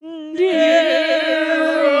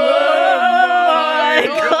my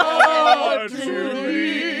God, to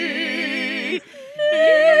thee,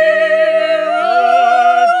 near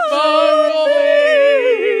and far away.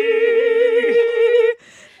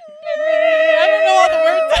 I don't know all the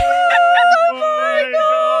words. My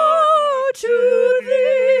God, to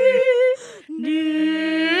thee, near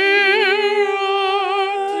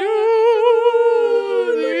to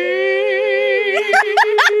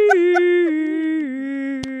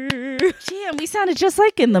thee. Damn, we sounded just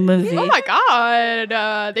like in the movie. Oh my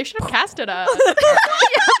God, they should have casted us.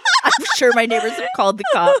 I'm sure my neighbors have called the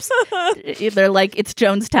cops. They're like, it's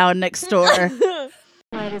Jonestown next door.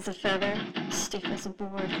 Light as a feather, stiff as a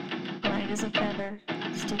board. Light as a feather,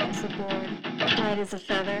 stiff as a board. Light as a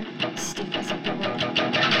feather, stiff as a board.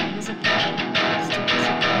 Light as a feather, stiff as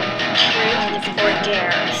a board. Truth or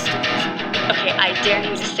dare? Okay, I dare you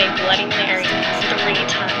to say Bloody Mary 3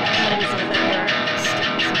 times. Light as a feather, stiff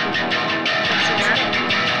as a board.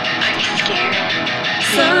 Are you scared?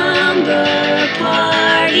 Slumber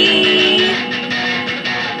party.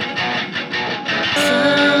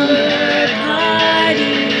 Slumber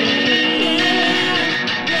party.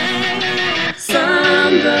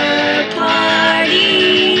 Slumber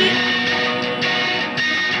party.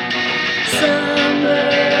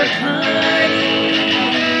 Slumber party.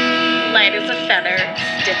 Light as a feather,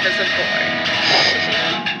 stiff as a board.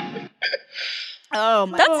 Oh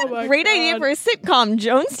my! That's a great idea for a sitcom.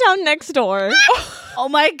 Jonestown Next Door. Oh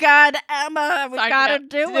my God, Emma, we Sign gotta me up.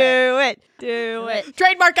 do it. Do it.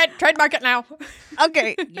 Trademark it now.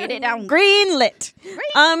 Okay. Get it down. Green lit.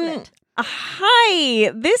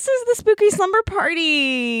 Hi. This is the Spooky Slumber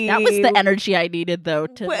Party. That was the energy I needed, though,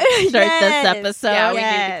 to start Yes. this episode. Yeah, we need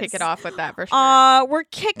Yes. to kick it off with that for sure. We're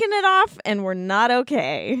kicking it off, and we're not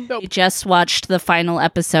okay. We just watched the final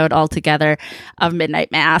episode all together of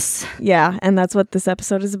Midnight Mass. Yeah, and that's what this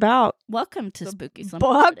episode is about. Welcome to Spooky Slumber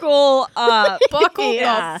Party. Buckle up. Buckle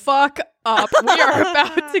Yeah. the fuck up. We are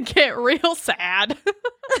about to get real sad.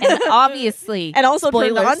 And obviously, And also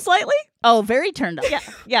turned spoilers. on slightly. Oh, very turned up.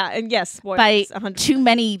 Yeah, and yes, spoilers, By 100%. too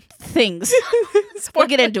many things. We'll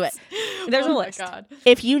get into it. There's Oh a my list. God.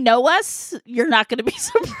 If you know us, you're not going to be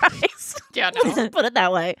surprised. Yeah, no. Put it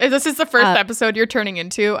that way. If this is the first episode you're turning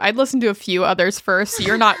into, I'd listen to a few others first so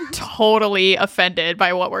you're not totally offended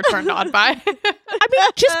by what we're turned on by. I mean,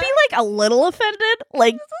 just be like a little offended.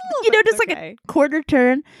 Like, just like okay. a quarter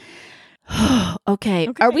turn. Okay.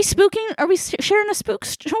 Are we spooking? Are we sharing a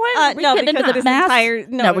spook's joy? Are we No, getting because into it is mass? entire.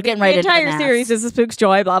 No, we're getting right the into the entire mass. series is a Spook's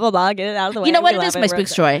Joy. Blah blah blah. Get it out of the way. You know what? We It is love my We're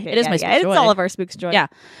Spook's upset. Joy. It is my Spook's It's Joy. all of our Spook's Joy. Yeah.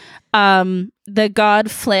 The god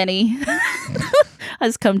Flanny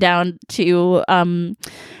has come down to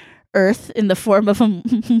Earth in the form of a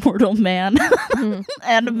mortal man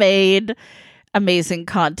and made amazing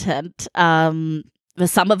content.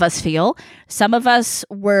 Some of us feel, some of us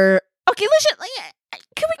were okay.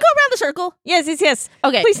 Can we go around the circle? Yes.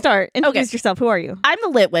 Okay. Please start. Introduce yourself. Who are you? I'm the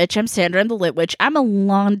Lit Witch. I'm Sandra. I'm the Lit Witch. I'm a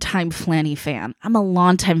longtime Flanny fan.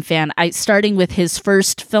 Starting with his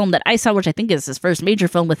first film that I saw, which I think is his first major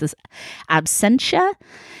film, with his Absentia.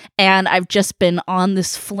 And I've just been on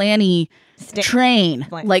this Flanny train,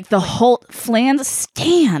 like the whole Flan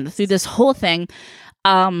stand through this whole thing.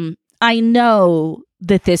 I know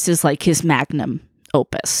that this is like his magnum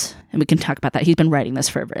opus, and we can talk about that. He's been writing this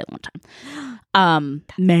for a very long time.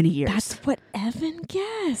 Many years. That's what Evan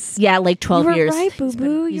guessed. Yeah, like 12 You were years. right, He's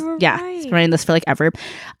boo-boo. been- You were yeah, right. he's been writing this for like ever.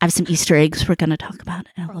 I have some Easter eggs we're going to talk about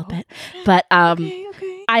in a little bit. But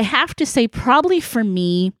Okay. I have to say, probably for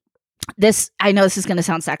me, I know this is going to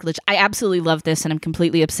sound sacrilege. I absolutely love this, and I'm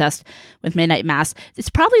completely obsessed with Midnight Mass. It's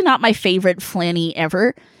probably not my favorite Flanny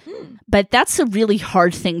ever, but that's a really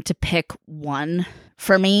hard thing to pick one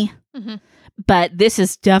for me. Mm-hmm. But this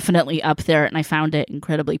is definitely up there, and I found it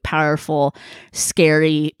incredibly powerful,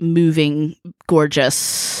 scary, moving,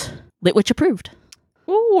 gorgeous. Lit Witch approved.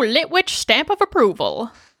 Ooh, Lit Witch stamp of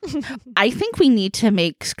approval. I think we need to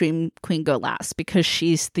make Scream Queen go last because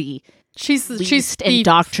she's the She's least the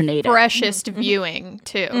indoctrinated. freshest viewing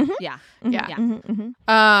too. Yeah. Yeah. Mm-hmm,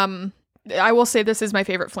 mm-hmm. I will say this is my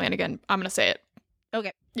favorite Flanagan. I'm gonna say it.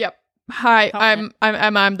 Okay. Yep. Hi, Call I'm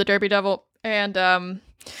Emma. I'm the Derby Devil, and I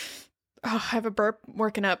have a burp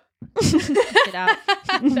working up. Get out.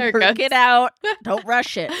 There it goes. Get out. Don't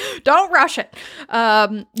rush it. Don't rush it.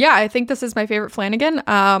 Yeah, I think this is my favorite Flanagan.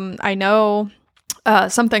 I know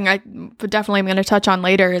something I definitely am going to touch on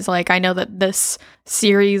later is like I know that this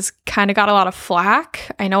series kind of got a lot of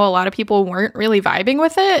flack. I know a lot of people weren't really vibing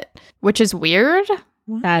with it, which is weird.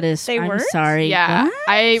 That is, They I'm weren't? sorry. Yeah, What?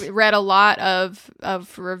 I read a lot of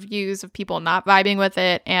reviews of people not vibing with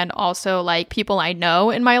it, and also like people I know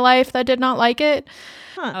in my life that did not like it.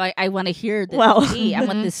 I want to hear this Well- tea. I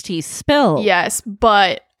want this tea spilled. Yes,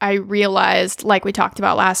 but I realized, like we talked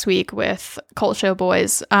about last week with Cult Show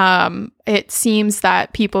Boys, it seems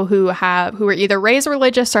that people who are either raised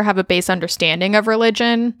religious or have a base understanding of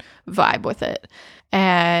religion vibe with it.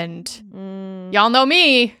 And y'all know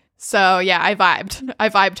me. So yeah, I vibed. I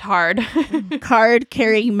vibed hard. Card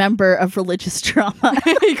carrying member of religious trauma.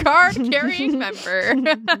 Card carrying member.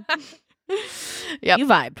 Yep. You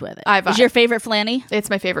vibed with it. I vibed. Is your favorite Flanny? It's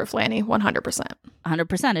my favorite Flanny, 100%.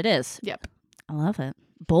 100% it is. Yep. I love it.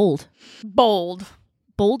 Bold. Bold.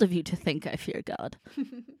 Bold of you to think I fear God.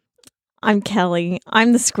 I'm Kelly.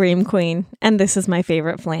 I'm the Scream Queen, and this is my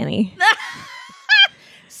favorite Flanny.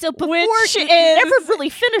 So before Which you is- never really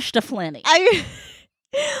finished a Flanny.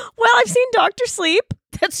 I've seen Dr. Sleep.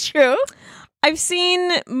 That's true. I've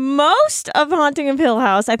seen most of Haunting of Hill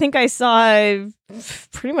House. I think I saw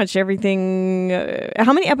pretty much everything.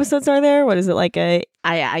 How many episodes are there? What is it, like a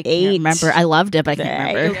I 8? can't remember. I loved it, but I can't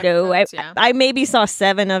I remember. don't know. Episodes, yeah. I maybe saw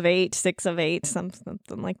 7 of 8, 6 of 8, something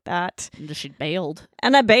like that. She bailed.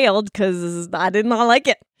 And I bailed because I did not like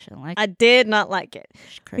it. She didn't like I did not like it.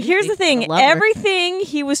 She's But crazy. here's the I thing. love her. Everything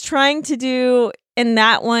he was trying to do in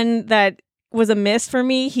that one that was a miss for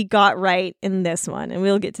me, he got right in this one. And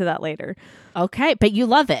we'll get to that later. Okay, but you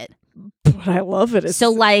love it. But I love it. So,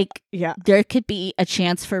 like, yeah. there could be a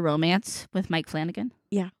chance for romance with Mike Flanagan.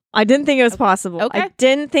 I didn't think it was possible. Okay. I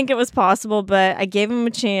didn't think it was possible, but I gave him a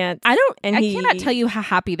chance. I And I he- cannot tell you how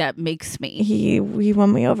happy that makes me. He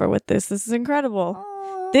won me over with this. This is incredible.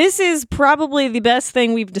 This is probably the best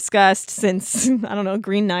thing we've discussed since, I don't know,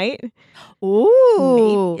 Green Knight.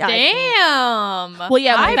 Ooh. Yeah, I think. Damn. Well,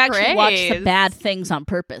 yeah, we've High actually watched the praise. bad things on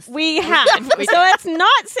purpose. We have. So that's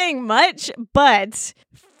not saying much, but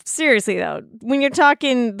seriously, though, when you're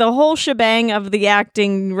talking the whole shebang of the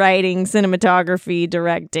acting, writing, cinematography,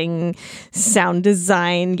 directing, sound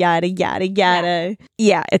design, yada, yada, yada.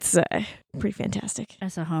 Yeah, it's pretty fantastic.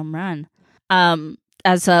 As a home run.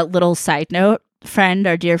 As a little side note,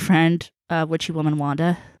 our dear friend, Witchy Woman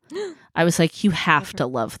Wanda, I was like, you have to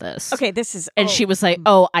love this. Okay, this is... And she was like,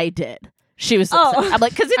 oh, I did. She was Oh. upset. I'm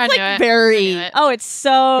like, because it's I knew like it. I very... knew it. Oh, it's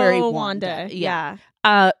so Very Wanda. Wanda, Yeah.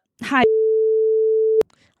 Hi.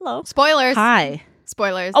 Hello. Spoilers. Hi.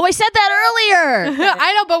 Spoilers. Oh, I said that earlier.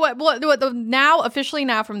 I know, but what now, officially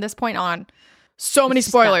now, from this point on, so many Stop.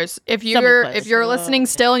 spoilers. If many you're spoilers. if you're listening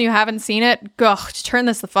still and you haven't seen it, go just turn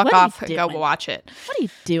this the fuck What are you off and go doing? watch it. What are you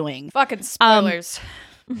doing? Fucking spoilers.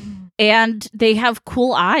 And they have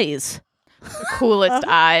cool eyes. The coolest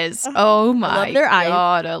eyes. Oh my love their eyes.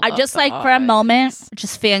 God, I love just the like for a eyes. moment,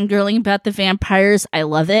 just fangirling about the vampires. I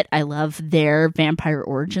love it. I love their vampire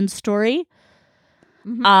origin story.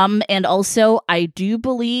 And also, I do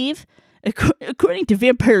believe, according to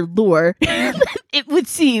vampire lore, it would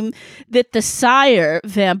seem that the sire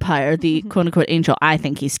vampire, the quote unquote angel, I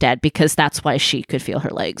think he's dead because that's why she could feel her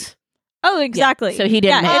legs. Oh, exactly. so he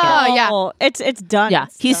didn't make it. Oh, yeah. all- It's done. Yeah,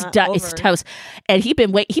 he's done. It's over. toast. And he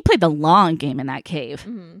played the long game in that cave.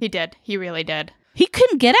 He did. He really did. He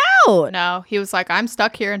couldn't get out. No, he was like, I'm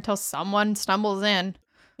stuck here until someone stumbles in.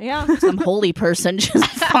 Yeah. Some holy person just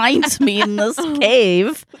finds me in this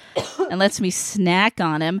cave and lets me snack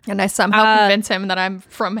on him. And I somehow convince him that I'm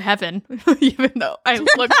from heaven, even though I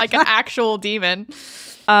look like an actual demon.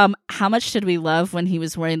 How much did we love when he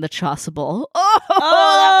was wearing the chasuble?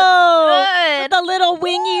 Oh, good. with the little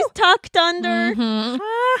wingies tucked under.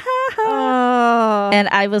 Oh. And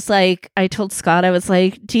I was like, I told Scott, I was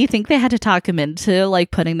like, do you think they had to talk him into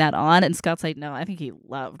like putting that on? And Scott's like, no, I think he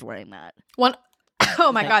loved wearing that.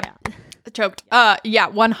 Oh my God. Choked. Yeah,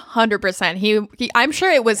 100%. He I'm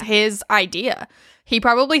sure it was his idea. He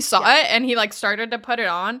probably saw it and he like started to put it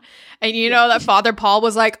on. And you know that Father Paul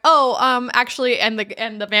was like, "Oh, actually," and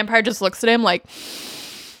the vampire just looks at him like,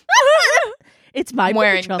 It's my "I'm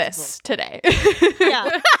wearing chasuble. this today." Yeah.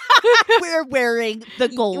 We're wearing the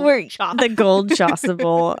gold. The gold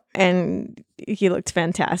chasuble, and he looked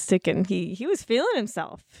fantastic, and he was feeling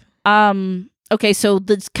himself. Okay, so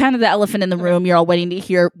that's kind of the elephant in the room. You're all waiting to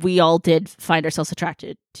hear. We all did find ourselves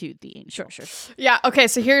attracted to the angel. Sure. Yeah, okay,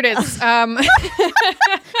 so here it is.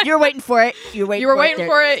 You're waiting for it. You were waiting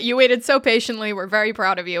for it. You waited so patiently. We're very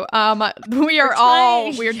proud of you. We are all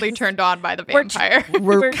trying. weirdly turned on by the vampire.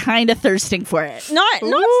 We're kind of thirsting for it. Not so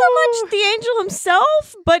much the angel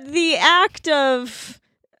himself, but the act of.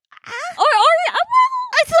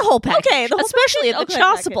 It's the whole package. Okay, the whole especially package. the Okay,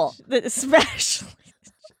 chasuble. package. Especially.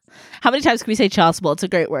 How many times can we say chasuble? It's a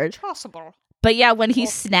great word. Possible. But yeah, when he's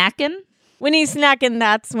snacking, When he's snacking,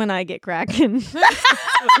 that's when I get cracking.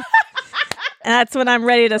 And that's when I'm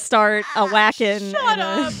ready to start a whacking. Shut and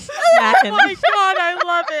up. a smacking. Oh my God, I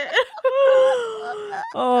love it.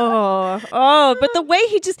 But the way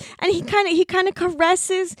he just he kind of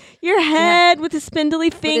caresses your head with his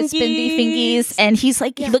spindly fingies. With his spindly fingies, and he's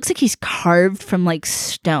like, he looks like he's carved from like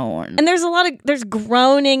stone. And there's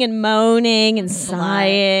groaning and moaning and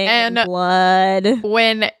sighing and blood.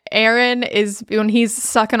 When he's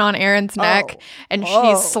sucking on Aaron's neck and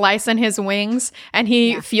she's slicing his wings and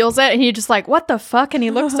he feels it and he just like, what the fuck? And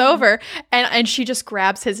he looks over and she just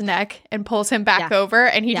grabs his neck and pulls him back over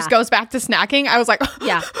and he just goes back to snacking. I was like,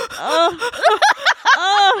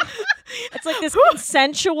 It's like this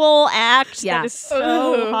consensual act that is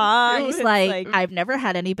so hot. He's like, I've never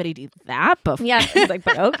had anybody do that before. Yeah, he's like,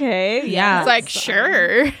 but okay. Yeah. It's like,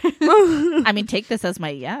 sure. I mean, take this as my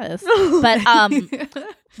yes. But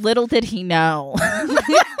little did he know.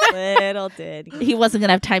 Little did he wasn't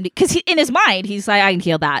gonna have time to, because in his mind he's like, I can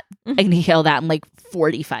heal that. I can heal that in like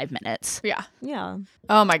 45 minutes. Yeah.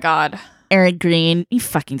 Oh my God. Aaron Green, you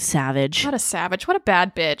fucking savage. What a savage. What a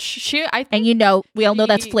bad bitch. And we all know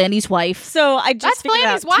that's Flanny's wife. So I just figured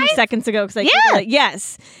out 2 seconds ago because I Googled it.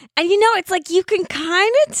 Yes. And it's like you can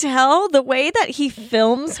kind of tell the way that he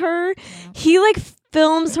films her. He like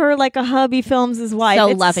films her like a hubby films his wife. So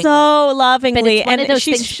lovingly. But it's one and of those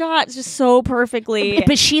she's things- shot just so perfectly.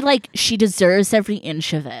 But she deserves every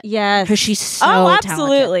inch of it. Yes. Because she's so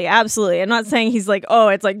absolutely. Absolutely. I'm not saying he's like,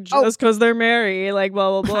 it's like just because they're married, like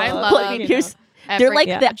blah, blah, blah. I love Well, they're like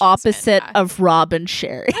the opposite of Rob and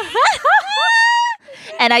Sherry.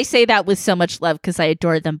 And I say that with so much love because I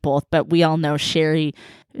adore them both, but we all know Sherry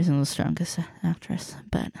isn't the strongest actress.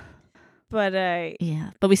 But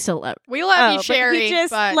we still love. We love you, but Sherry. he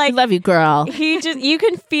just but We love you, girl. you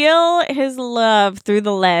can feel his love through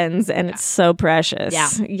the lens, and it's so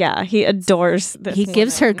precious. Yeah. He adores this. He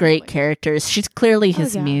gives her great characters. She's clearly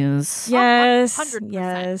his yeah. muse. Yes, 100%.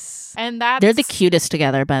 yes. And that's They're the cutest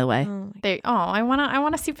together, by the way. I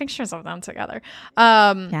wanna see pictures of them together.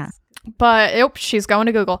 Yeah. But she's going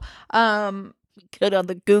to Google. Good on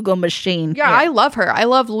the Google machine. Yeah, I love her. I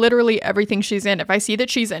love literally everything she's in. If I see that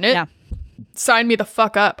she's in it, sign me the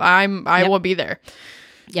fuck up. I will be there.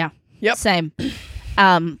 Yeah. Yep. Same.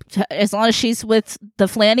 As long as she's with the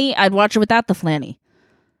Flanny, I'd watch her without the Flanny.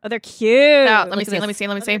 Oh, they're cute. Let me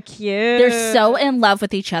see. Cute. They're so in love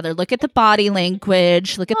with each other. Look at the body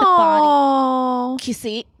language. Look at the body.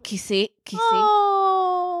 Kissy.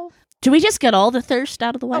 Oh. Do we just get all the thirst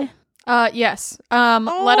out of the way? Yes.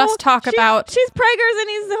 Let us talk about. She's preggers and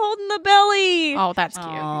he's holding the belly. Oh, that's cute.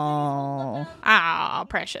 Oh. Ah,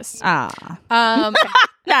 precious.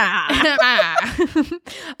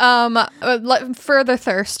 Further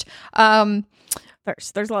thirst.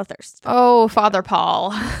 Thirst. There's a lot of thirst. Oh, Father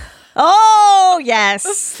Paul. Oh, yes.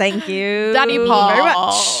 Thank you. Daddy Paul. Very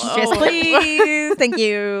much. Yes, please. Thank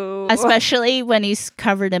you. Especially when he's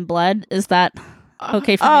covered in blood. Is that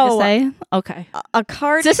okay for me to say? Okay. A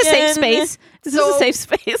cardigan. Is this a safe space? Is this a safe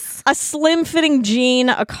space? A slim-fitting jean,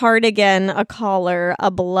 a cardigan, a collar, a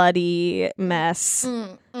bloody mess.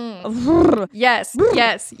 Yes.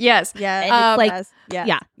 Yeah.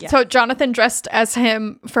 Yeah. So Jonathan dressed as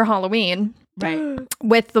him for Halloween. Right.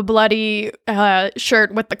 With the bloody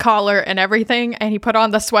shirt with the collar and everything. And he put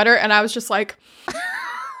on the sweater. And I was just like,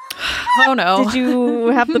 oh no. Did you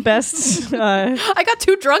have the best? I got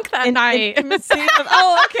too drunk that night. Okay.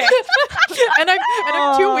 and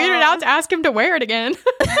I'm too weirded out to ask him to wear it again.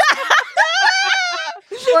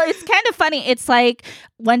 Well, it's kind of funny. It's like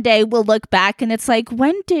one day we'll look back and it's like,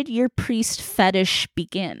 when did your priest fetish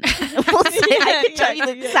begin? I can tell you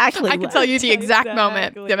exactly. I can tell you the exact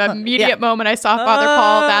moment, Exactly. the immediate moment I saw Father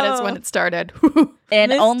Paul. That is when it started.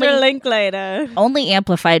 And Mr. Linklater. only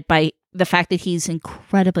amplified by the fact that he's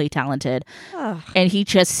incredibly talented, and he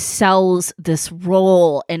just sells this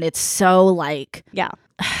role, and it's so like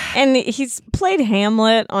And he's played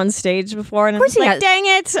Hamlet on stage before, and I'm just like, dang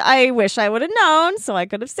it, I wish I would have known so I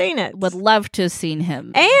could have seen it. would love to have seen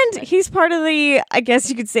him. And he's part of the, I guess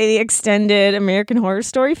you could say, the extended American Horror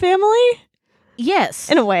Story family. Yes,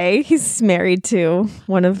 In a way, he's married to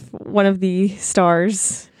one of the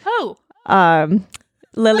stars. Oh.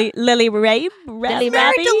 Lily Rabe. Lily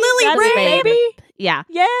Married Rabe? to Lily Rabe. Rabe. Yeah.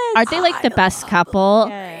 Yes. Aren't they like the best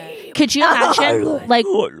couple? Could you imagine like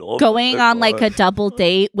going on like a double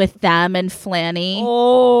date with them and Flanny?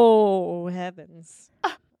 Oh, heavens.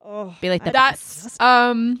 Be like the That's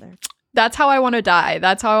that's how I want to die.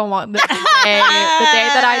 That's how I want the day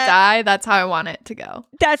that I die. That's how I want it to go.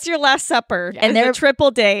 That's your last supper. And And they're- they're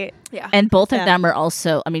triple date. Yeah. And both of Yeah. them are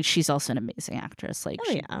also, I mean, she's also an amazing actress. Like,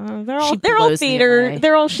 Oh she, yeah, she they're all blows me theater. away.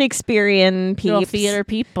 They're all Shakespearean they're all peeps. theater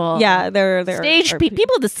people. Yeah, they're Stage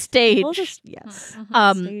people of the stage. Well, yes.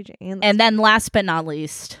 Stage And then last but not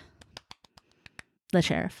least, the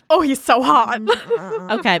sheriff. Oh, he's so hot.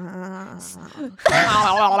 Okay.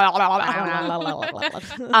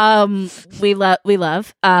 We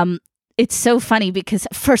love. It's so funny because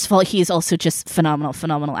first of all, he's also just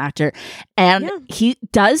phenomenal actor. And he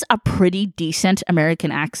does a pretty decent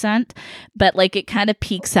American accent, but like it kind of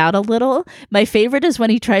peaks out a little. My favorite is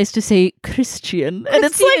when he tries to say Christian. And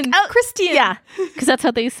it's like Christian. yeah, because that's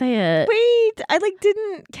how they say it. Wait, I like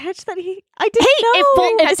didn't catch that I didn't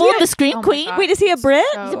know. It fooled the Scream Oh my Queen. God. Wait, is he a Brit?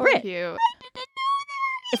 So He's a Brit. cute.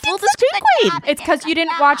 It fooled the Scream Queen. It's because you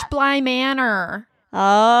didn't watch Bly Manor.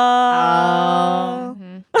 Oh.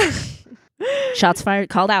 Shots fired,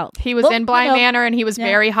 called out. He was Well, in Bly you know, Manor, and he was yeah.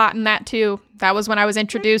 very hot in that too. That was when I was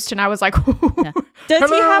introduced, and I was like, Yeah. Does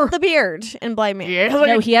he Hello. have the beard in Blind Man? yeah.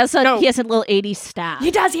 No, he has a No. little 80s staff. He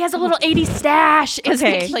does. He has a little 80s stash. It's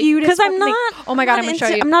Okay. the cutest Because I'm fucking thing. not. Oh my God, I'm gonna show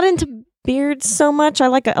you. I'm not into beards so much. I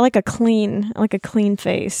like a clean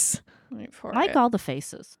face. Wait for I like it. all the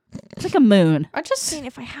faces. It's like a moon. I just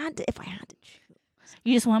If I had to choose,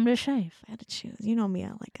 You just want him to shave. if I had to choose, you know me. I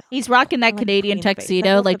like a. He's rocking that I like Canadian clean face. I tuxedo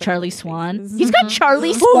go for like the Charlie clean Swan. faces. He's got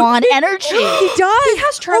Charlie Swan energy. He does. he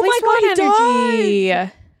has Charlie oh my Swan God, he energy.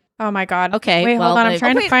 does. Oh my God. Okay, Wait, well, hold on. I'm wait.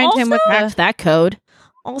 trying Oh, to wait, find him with Cracked the. that code.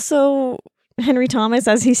 Also, Henry Thomas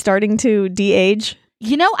as he's starting to de-age.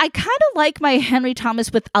 You know, I kind of like my Henry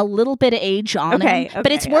Thomas with a little bit of age on Okay, him,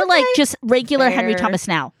 but it's okay, more like okay. just regular Henry Fair. Thomas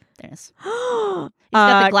now. There's He's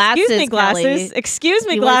got the glasses, Excuse me, glasses. Kelly. Excuse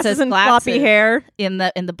me, He wears glasses his and floppy glasses. hair. in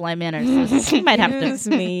the Blind Manor. So you might have to. Excuse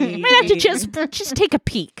me. You might have to just take a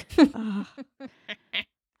peek.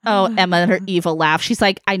 Oh, Emma and her evil laugh. She's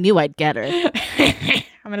like, I knew I'd get her.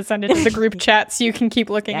 I'm gonna send it to the group chat so you can keep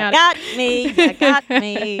looking You at got me. You got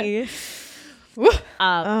me. it.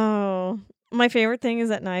 Oh, my favorite thing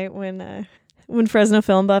is at night when Fresno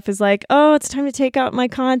Film Buff is like, "Oh, it's time to take out my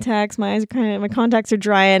contacts. My contacts are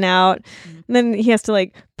drying out." And then he has to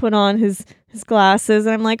like put on his glasses,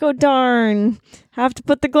 and I'm like, "Oh darn, have to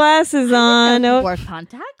put the glasses on." Oh, Wore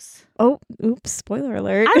contacts? oops, spoiler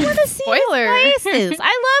alert. I want to see Spoiler. his glasses.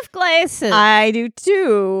 I love glasses. I do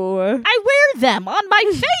too. I wear them on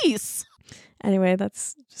my face. Anyway,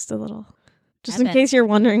 that's just a little, just Evan. in case you're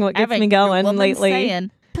wondering what gets Evan, me your going woman's lately. saying,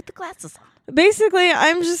 put the glasses on. Basically,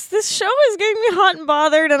 this show is getting me hot and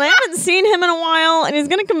bothered, and I haven't seen him in a while, and he's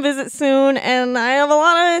gonna come visit soon, and I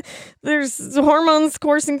have there's hormones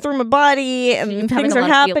coursing through my body, and you're having things a are lot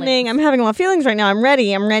of happening. feelings. I'm having a lot of feelings right now. I'm ready.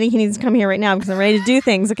 He needs to come here right now because I'm ready to do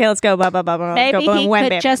things. Okay, let's go. Blah, blah, blah, blah. Maybe Let's go. he Wham, could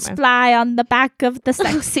bam, just bam. fly on the back of the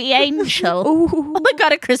sexy angel. Ooh. Oh my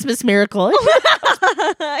God, a Christmas miracle. He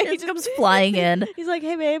He just- comes flying in. He's like,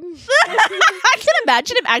 hey, babe. I can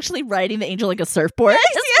imagine him actually riding the angel like a surfboard.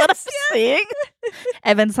 That's what I'm seeing.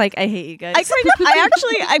 Evan's like, I hate you guys.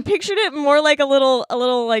 I pictured it more like a little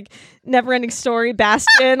like Never-Ending Story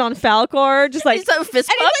Bastion on Falcor, just like He's so fist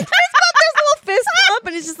and bump. he's like there's a little fist bump,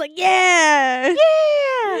 and it's just like yeah.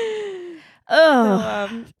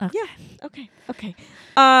 Oh, Yeah. Okay. Okay.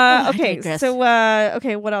 I Okay. digress. So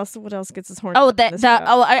okay. What else? What else gets us horny? oh, up in that this that. show?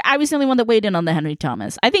 Oh, I was the only one that weighed in on the Henry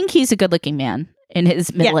Thomas. I think he's a good-looking man in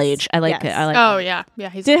his middle age. I like yes. it. I like. Oh yeah, yeah.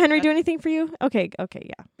 He's Did Henry do anything for you? Okay. Okay.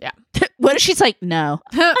 Yeah. What if she's like, no?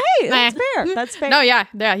 Hey, that's Nah. fair. That's fair. No, yeah,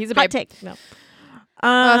 he's a Hot babe. take. No.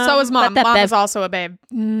 So is mom. that Mom Bev- is also a babe.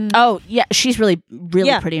 Oh yeah, she's really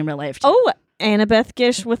Yeah. pretty in real life. Too. Oh, Annabeth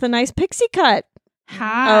Gish with a nice pixie cut.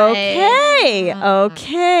 hi. Okay.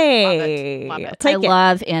 Okay. Love it. I'll I take it.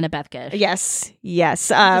 love Annabeth Gish. Yes. Yes.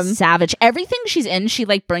 She's savage. Everything she's in, she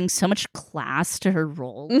like brings so much class to her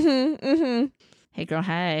role. Mm-hmm. Hey girl,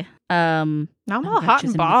 hey. Now I'm Oh, all God, hot she's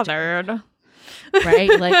and in the- bothered. Right?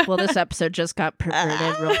 Like, well, this episode just got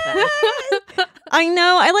perverted real fast. I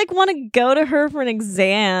know. I like want to go to her for an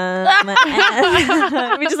exam.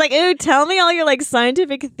 We're just like, ooh, tell me all your like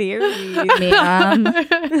scientific theories. Ma'am.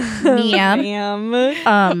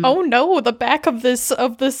 Ma'am. Oh no, the back of this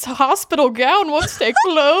hospital gown won't stay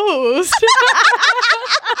closed.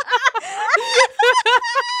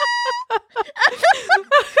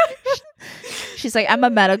 She's like, I'm a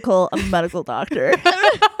medical doctor.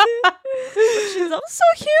 She's also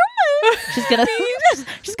human.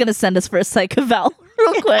 She's gonna send us for a psych eval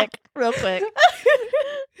real quick.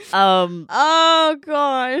 Oh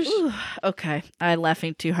gosh. Okay, I'm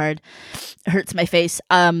laughing too hard. It hurts my face.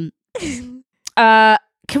 Can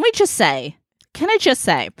I just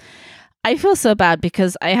say, I feel so bad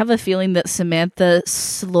because I have a feeling that Samantha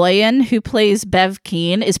Sloyan, who plays Bev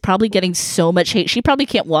Keane, is probably getting so much hate. She probably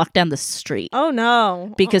can't walk down the street. Oh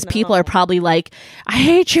no. Because people are probably like, I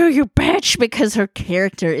hate you, you bitch, because her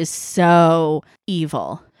character is so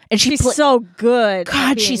evil. And she's so good.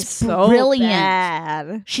 God, being she's so brilliant.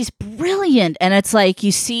 bad. She's brilliant. And it's like,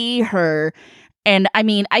 you see her, and I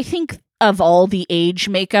mean, I think of all the age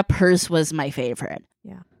makeup, hers was my favorite.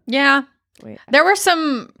 Yeah. Wait. There were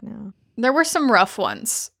some No. There were some rough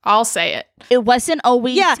ones. I'll say it. It wasn't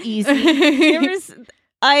always easy.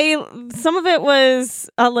 Some of it was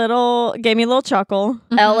gave me a little chuckle.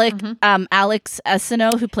 Alex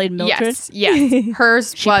Esseno, who played Mildred. Yes.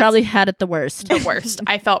 Hers She was probably had it the worst. the worst.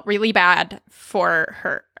 I felt really bad for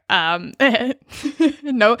her.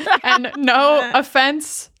 No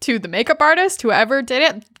offense to the makeup artist, whoever did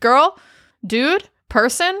it. Girl, dude,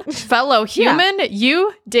 person, fellow human,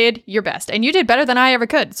 you did your best. And you did better than I ever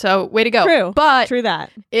could. So way to go. True. But True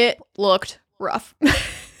that. it looked rough.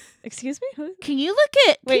 Excuse me? Can you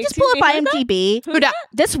just pull up IMDb? Who dat?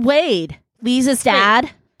 This Wade, Lisa's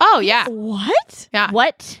dad. Oh, yeah. What? Yeah.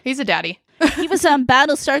 What? He's a daddy. He was on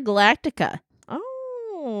Battlestar Galactica.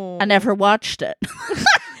 Oh. I never watched it.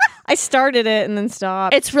 I started it and then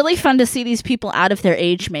stopped. It's really fun to see these people out of their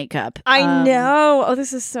age makeup. I know. Oh,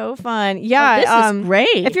 this is so fun. Yeah. This is great.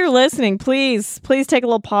 If you're listening, please take a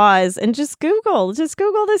little pause and just Google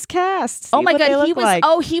this cast. Oh my God,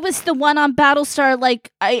 he was the one on Battlestar. Like,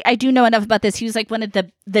 I do know enough about this. He was like one of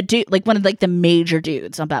the dude, like one of like the major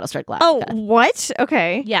dudes on Battlestar Galactica. Oh, what?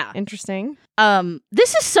 Okay. Yeah. Interesting.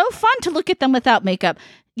 This is so fun to look at them without makeup.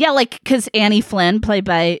 Yeah, like because Annie Flynn, played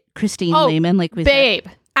by Christine Lehman, like we babe.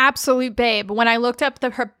 Said. Absolute babe. When I looked up the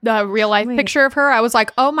real life picture of her, I was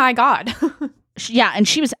like, oh my God. Yeah, and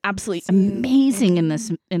she was absolutely amazing in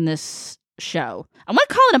this show. I want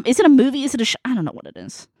to call it is it a movie? Is it a show? I don't know what it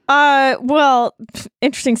is. Well,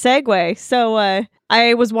 interesting segue. So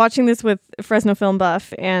I was watching this with Fresno Film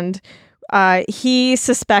Buff, and he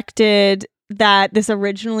suspected that this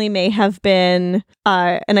originally may have been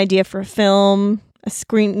an idea for a film, a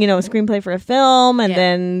screenplay for a film, and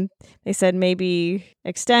then they said maybe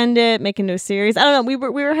extend it, make it into a series. I don't know.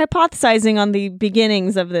 We were hypothesizing on the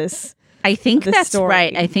beginnings of this. I think that's story.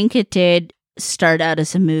 Right. I think it did start out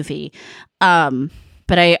as a movie. But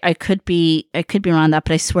I could be wrong on that,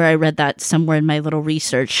 but I swear I read that somewhere in my little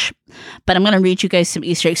research. But I'm going to read you guys some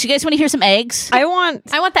Easter eggs. You guys want to hear some eggs? I want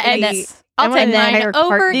the eggs. I'll take mine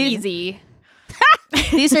over easy.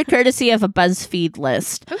 These are courtesy of a BuzzFeed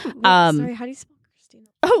list. Ooh, sorry, how do you spell Christina?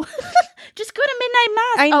 Oh, just go to Midnight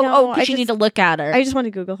Mass. I know. Because you need to look at her. I just want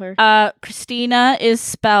to Google her. Christina is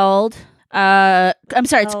spelled. I'm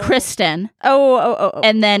sorry, it's Kristen. Oh.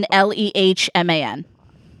 And then Lehman.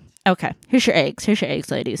 Okay, here's your eggs,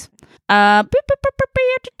 ladies. So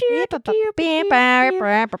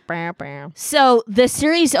the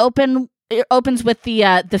series opens with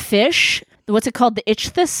the fish. What's it called? The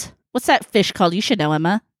ichthys? What's that fish called? You should know,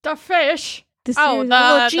 Emma. The fish.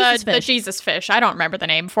 The Jesus fish. I don't remember the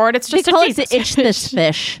name for it. It's just they call it the ichthys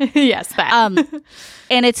fish. Yes, that.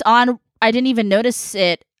 And it's on. I didn't even notice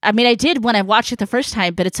it. I mean, I did when I watched it the first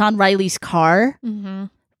time, but it's on Riley's car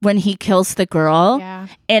when he kills the girl. Yeah.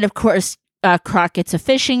 And of course, Croc gets a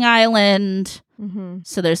fishing island.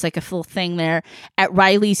 So there's like a full thing there. At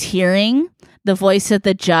Riley's hearing, the voice of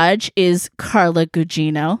the judge is Carla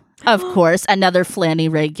Gugino. Of course, another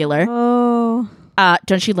Flanny regular. Oh.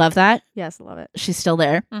 Don't you love that? Yes, I love it. She's still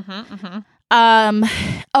there. At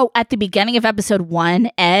the beginning of episode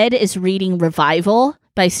 1, Ed is reading Revival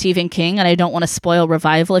by Stephen King, and I don't want to spoil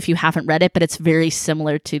Revival if you haven't read it, but it's very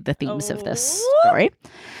similar to the themes of this story.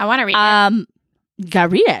 I want to read it. You gotta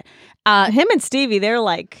read it. Him and Stevie, they're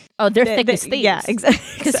like... Oh, they're thick as thieves. Yeah, exactly.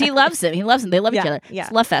 Because he loves him. He loves him. They love each other. Yeah.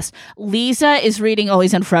 It's love fest. Lisa is reading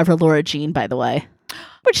Always and Forever Laura Jean, by the way.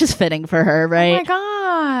 Which is fitting for her, right? Oh my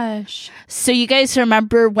gosh. So you guys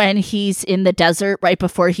remember when he's in the desert right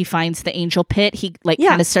before he finds the angel pit? He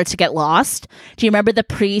kind of starts to get lost. Do you remember the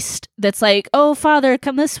priest that's like, oh, Father,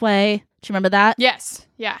 come this way? Do you remember that? Yes.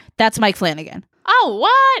 Yeah. That's Mike Flanagan. Oh,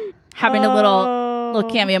 what? Having a little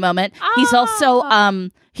cameo moment.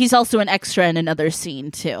 Oh. He's also an extra in another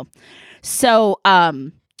scene too. So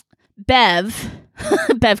Bev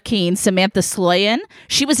Keane, Samantha Sloyan,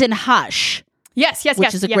 she was in Hush. Yes,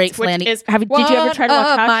 which is a great Flanny. Did you ever try to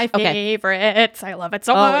watch Hush? My favorites. I love it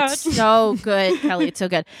so much. It's so good, Kelly. It's so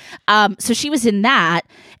good. So she was in that,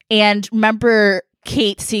 and remember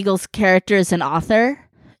Kate Siegel's character is an author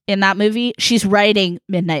in that movie. She's writing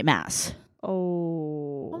Midnight Mass.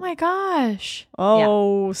 Oh my gosh.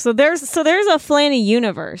 Oh, yeah. So there's a Flanny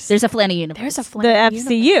universe. There's a Flanny universe. There's a Flanny the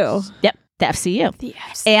FCU. Yep, the FCU. The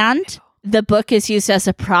FCU. And The book is used as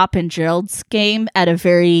a prop in Gerald's game at a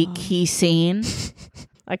very key scene.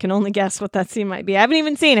 I can only guess what that scene might be. I haven't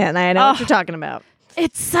even seen it, and I know what you're talking about.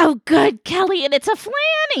 It's so good, Kelly, and it's a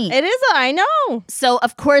Flanny. It is, I know. So,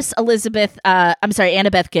 of course,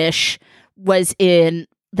 Annabeth Gish was in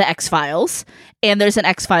the X-Files, and there's an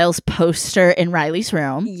X-Files poster in Riley's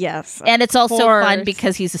room. Yes. And it's also fun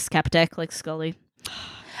because he's a skeptic, like Scully.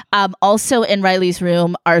 Also in Riley's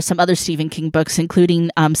room are some other Stephen King books, including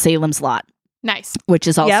Salem's Lot. Nice. Which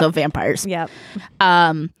is also vampires. Yep.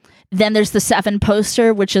 Then there's the 7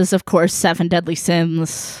 poster, which is, of course, 7 Deadly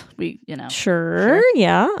Sins. Sure.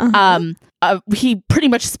 Yeah. Uh-huh. He pretty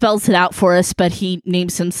much spells it out for us, but he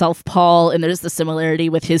names himself Paul, and there's the similarity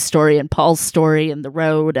with his story and Paul's story and the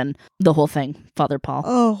road and the whole thing. Father Paul.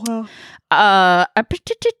 Oh, wow.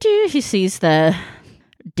 He sees the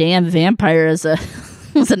damn vampire as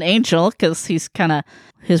an angel, because he's kind of,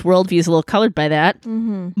 his worldview is a little colored by that.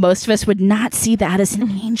 Mm-hmm. Most of us would not see that as an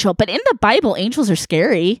angel, but in the Bible, angels are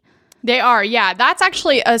scary. They are, yeah. That's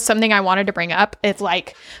actually something I wanted to bring up. It's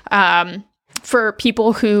like for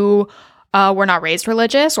people who were not raised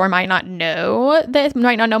religious or might not know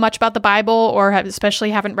much about the Bible, or especially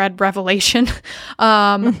haven't read Revelation.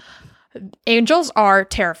 Angels are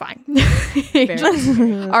terrifying. Angels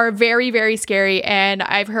are very, very scary. And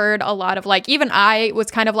I've heard a lot of even I was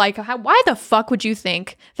kind of like, why the fuck would you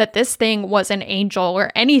think that this thing was an angel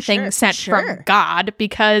or anything sent from God?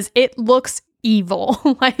 Because it looks evil.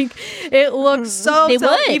 It looks so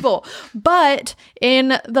evil. But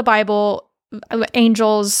in the Bible,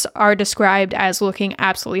 angels are described as looking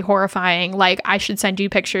absolutely horrifying. I should send you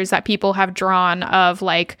pictures that people have drawn of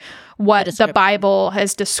what the Bible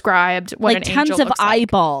has described what an angel tons of looks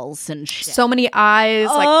eyeballs and shit. So many eyes,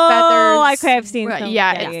 feathers. I could have seen some.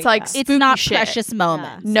 It's not shit. precious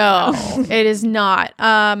moments. No, it is not.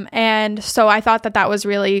 And so I thought that was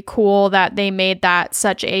really cool that they made that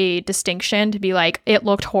such a distinction, to be it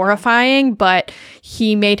looked horrifying, but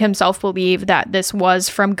he made himself believe that this was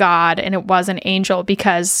from God and it was an angel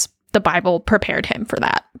because the Bible prepared him for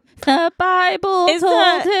that. The Bible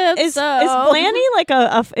told him is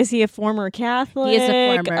Flanny is he a former Catholic? He is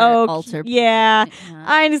a former altar. Yeah.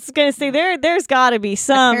 I'm just gonna say there's got to be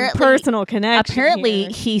some personal connection. Apparently,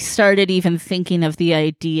 here. He started even thinking of the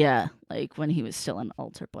idea when he was still an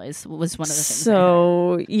altar boy. Was one of the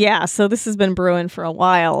things. So this has been brewing for a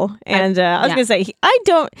while, and I was gonna say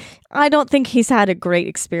I don't think he's had a great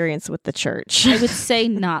experience with the church. I would say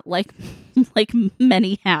not like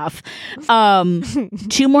many have.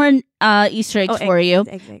 2 more Easter eggs for you.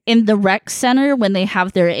 In the rec center, when they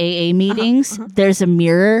have their AA meetings, there's a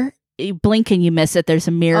mirror. You blink and you miss it. There's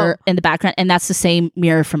a mirror in the background, and that's the same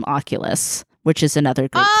mirror from Oculus, which is another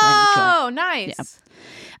great Oh, nice.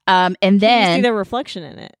 Yeah. And then you see the reflection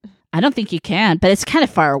in it. I don't think you can, but it's kind of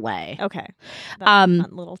far away. Okay.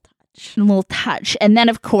 Little touch. And then,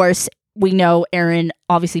 of course, we know Erin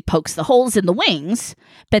obviously pokes the holes in the wings,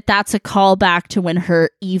 but that's a callback to when her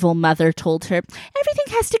evil mother told her everything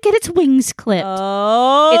has to get its wings clipped.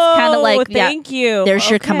 Oh, it's kind of like thank you. There's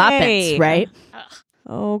your comeuppance, right?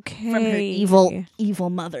 Okay. From her evil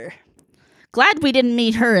mother. Glad we didn't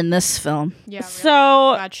meet her in this film. Yeah. Really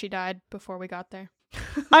so glad she died before we got there.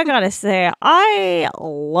 I gotta say, I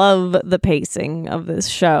love the pacing of this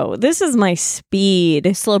show. This is my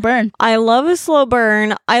speed. Slow burn. I love a slow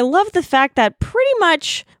burn. I love the fact that pretty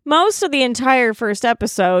much most of the entire first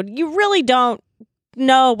episode, you really don't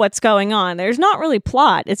know what's going on. There's not really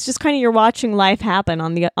plot. It's just kind of you're watching life happen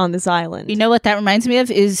on this island. You know what that reminds me of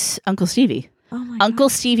is Uncle Stevie. Oh my Uncle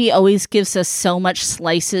Stevie always gives us so much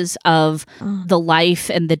slices of the life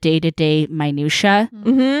and the day-to-day minutia.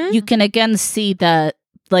 Mm-hmm. You can again see that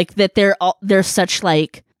they're such I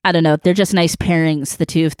don't know, they're just nice pairings, the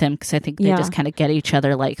two of them, because I think they just kind of get each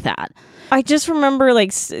other like that. I just remember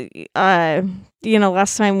last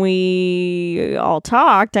time we all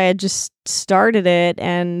talked, I had just started it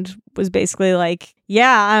and was basically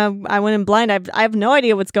I went in blind. I have no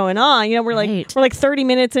idea what's going on. We're we're 30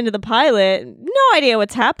 minutes into the pilot, no idea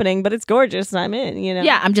what's happening, but it's gorgeous and I'm in.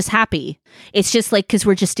 Yeah, I'm just happy. It's just because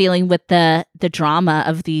we're just dealing with the drama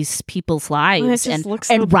of these people's lives, and looks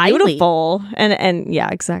so beautiful. And yeah,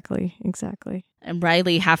 exactly. And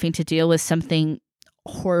Riley having to deal with something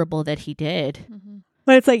horrible that he did. Mm-hmm.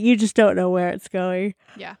 But it's you just don't know where it's going.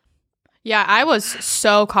 Yeah. Yeah, I was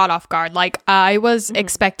so caught off guard. I was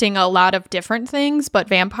expecting a lot of different things, but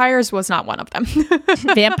vampires was not one of them.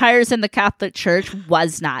 Vampires in the Catholic Church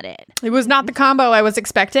was not it. It was not the combo I was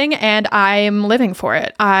expecting, and I'm living for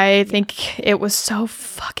it. I think it was so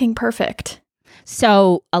fucking perfect.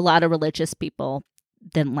 So a lot of religious people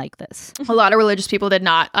didn't like this. A lot of religious people did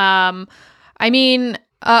not. I mean,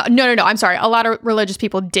 No. I'm sorry. A lot of religious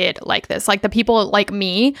people did like this. Like the people like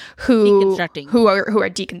me who are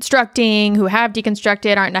deconstructing, who have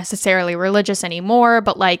deconstructed, aren't necessarily religious anymore,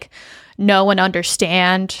 but like know and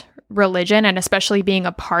understand religion, and especially being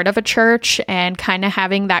a part of a church and kind of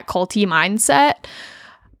having that culty mindset.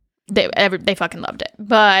 They fucking loved it.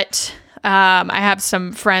 But I have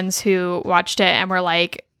some friends who watched it and were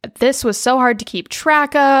like, this was so hard to keep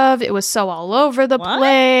track of. It was so all over the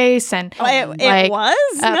place. And it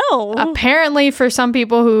was? No. Apparently for some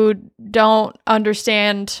people who don't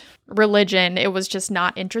understand religion, it was just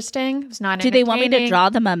not interesting. It was not entertaining. Do they want me to draw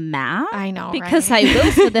them a map? I know, because right? I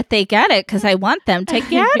will, so that they get it, because I want them to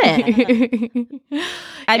get it.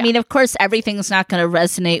 I mean, of course, everything's not going to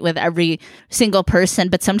resonate with every single person,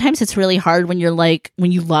 but sometimes it's really hard when you're like,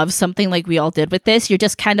 when you love something like we all did with this, you're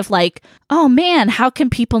just kind of like, oh man, how can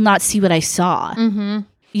people not see what I saw? Mm-hmm.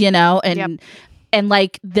 You know? And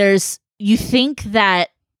like, you think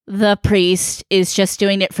that the priest is just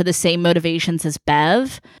doing it for the same motivations as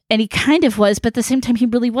Bev, and he kind of was, but at the same time he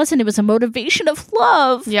really wasn't. It was a motivation of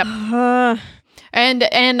love. Yep.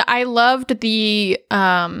 And I loved the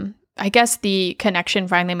I guess the connection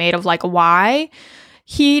finally made of like why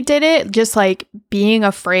he did it, just like being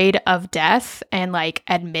afraid of death and like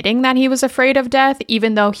admitting that he was afraid of death,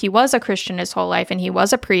 even though he was a Christian his whole life and he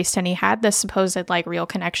was a priest and he had this supposed like real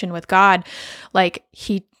connection with God. Like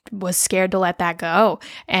he was scared to let that go.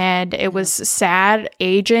 And it was sad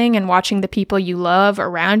aging and watching the people you love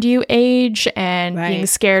around you age and being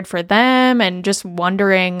scared for them and just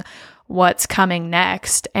wondering what's coming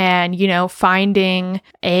next. And, you know, finding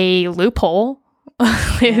a loophole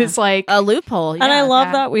is like a loophole. And I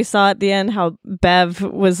love that we saw at the end how Bev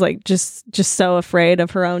was like just so afraid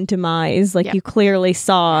of her own demise. Like you clearly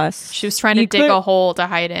saw she was trying to dig a hole to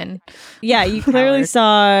hide in. Yeah, you clearly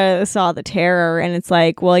saw the terror, and it's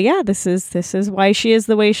like, well, yeah, this is why she is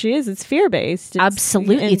the way she is. It's fear-based.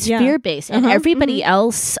 Absolutely. It's fear-based. And everybody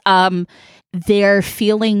else, they're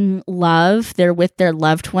feeling love. They're with their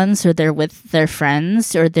loved ones, or they're with their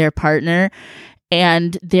friends or their partner,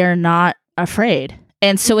 and they're not afraid.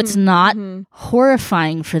 And so it's not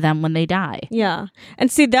horrifying for them when they die. Yeah. And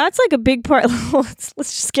see, that's like a big part. let's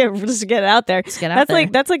just get it out there.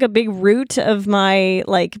 That's like a big root of my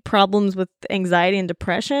like problems with anxiety and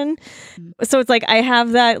depression. So it's like I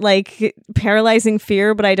have that like paralyzing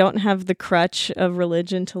fear, but I don't have the crutch of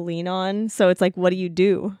religion to lean on. So it's like, what do you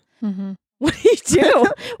do? What do you do?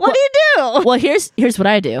 What do you do? Well, here's what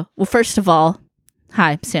I do. Well, first of all,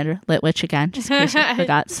 hi, Sandra Litwich again, just in case you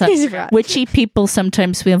forgot. So, witchy people,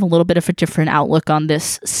 sometimes we have a little bit of a different outlook on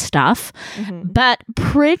this stuff. But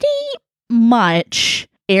pretty much,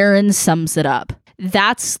 Aaron sums it up.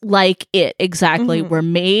 That's like it, exactly. We're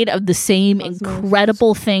made of the same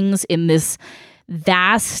incredible things in this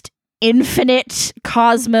vast, infinite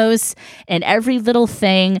cosmos and every little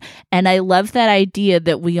thing. And I love that idea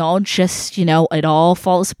that we all just, you know, it all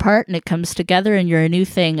falls apart and it comes together and you're a new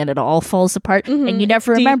thing and it all falls apart and you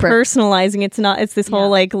never remember. Personalizing. It's this whole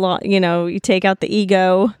like, you know, you take out the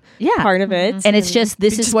ego part of it. And it's just,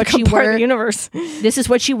 this is what you were. The universe. This is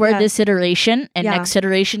what you were this iteration, and next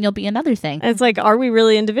iteration you'll be another thing. And it's like, are we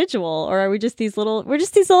really individual, or are we just these little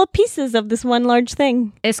pieces of this one large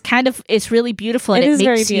thing? It's really beautiful, and it makes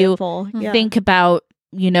very beautiful. You think about,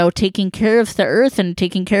 you know, taking care of the earth and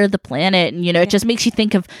taking care of the planet, and, you know, it just makes you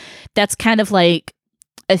think of, that's kind of like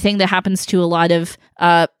a thing that happens to a lot of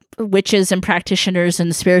witches and practitioners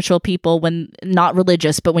and spiritual people, when not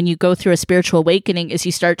religious, but when you go through a spiritual awakening, is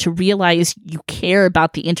you start to realize you care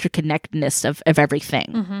about the interconnectedness of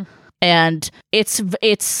everything. And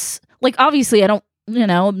it's like, obviously I don't, you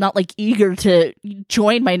know, I'm not like eager to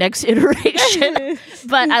join my next iteration,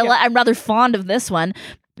 but I'm rather fond of this one.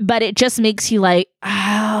 But it just makes you like,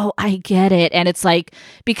 oh, I get it. And it's like,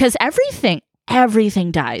 because everything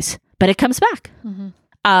dies, but it comes back.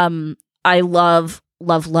 I love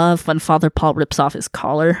when Father Paul rips off his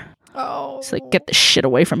collar. Oh, it's like, get this shit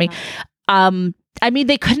away from me. I mean,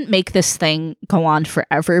 they couldn't make this thing go on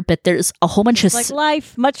forever, but there's a whole bunch of much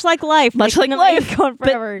like life, going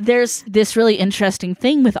forever. But there's this really interesting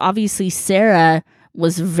thing with, obviously, Sarah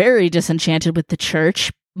was very disenchanted with the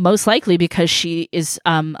church, most likely because she is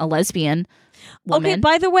a lesbian woman. Okay,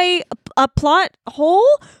 by the way, a plot hole.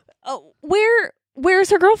 Where's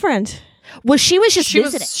her girlfriend? Well, she was just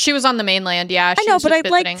visiting. She was on the mainland, yeah. I know, but I'd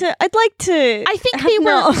like to. I think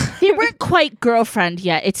they weren't quite girlfriend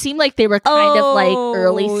yet. It seemed like they were kind of like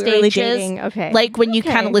early stages. Dating. Okay, like when you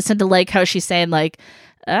kind of listen to like how she's saying like,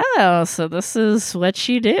 oh, so this is what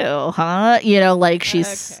you do, huh? You know, like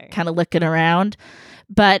she's kind of looking around.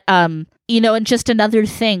 But you know, and just another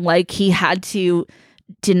thing, like he had to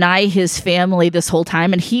deny his family this whole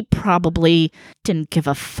time, and he probably didn't give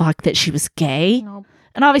a fuck that she was gay. Nope.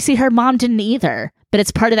 And obviously her mom didn't either. But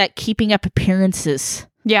it's part of that keeping up appearances.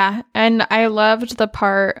 Yeah, and I loved the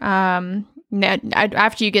part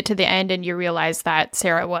after you get to the end and you realize that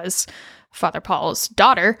Sarah was Father Paul's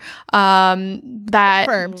daughter. That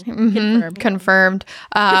confirmed.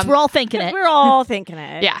 Because we're all thinking it. We're all thinking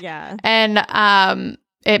it. Yeah. And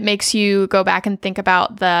it makes you go back and think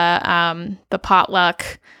about the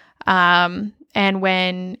potluck. And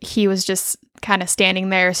when he was just kind of standing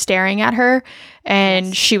there staring at her,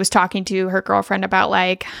 and she was talking to her girlfriend about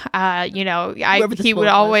like, he would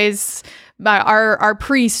always, our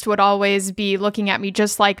priest would always be looking at me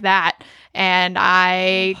just like that. And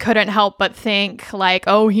I couldn't help but think like,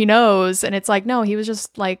 oh, he knows. And it's like, no, he was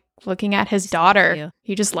just like looking at his daughter.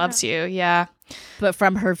 He just loves you. Yeah. But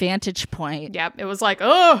from her vantage point. Yep. It was like,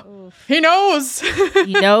 oh, he knows.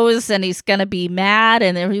 He knows, and he's going to be mad,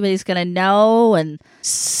 and everybody's going to know. And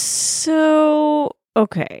so,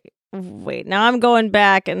 okay. Wait, now I'm going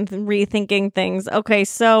back and rethinking things. Okay,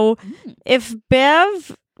 so if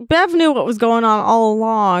Bev knew what was going on all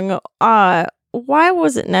along, why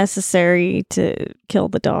was it necessary to kill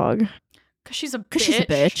the dog? Because she's a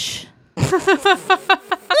bitch.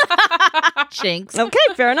 Jinx. Okay,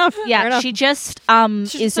 fair enough. Yeah, fair enough. she just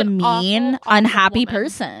She's is an a mean, awful unhappy woman.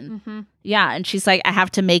 person. Mm-hmm. Yeah, and she's like, I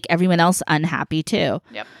have to make everyone else unhappy too.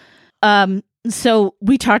 Yep. So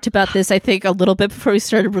we talked about this, I think, a little bit before we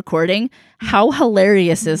started recording. How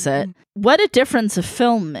hilarious is it? What a difference a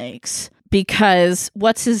film makes. Because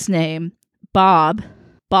what's his name? Bob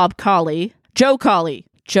Colley. Joe Colley.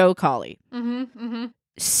 Mm-hmm. Mm-hmm.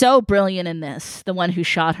 So brilliant in this. The one who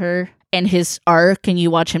shot her. And his arc, and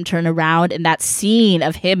you watch him turn around, and that scene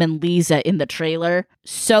of him and Lisa in the trailer,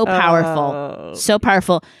 so powerful. So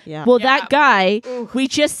powerful. Yeah. Well, that guy, we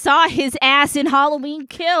just saw his ass in Halloween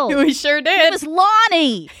Kills. We sure It did. was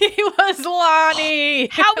Lonnie. He was Lonnie.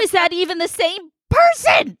 How is that even the same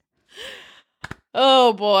person?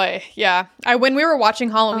 Oh boy. Yeah. When we were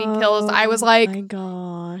watching Halloween Kills, I was like, oh my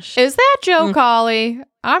gosh. is that Joe Colley?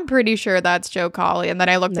 I'm pretty sure that's Joe Colley. And then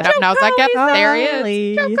I looked it up and I was like, yep, there he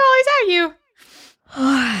is. Joe Colley's at you.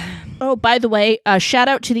 Oh, by the way, shout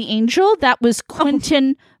out to the angel. That was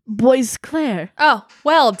Quentin Boisclair. Oh,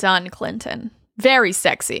 well done, Clinton. Very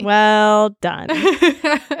sexy. Well done.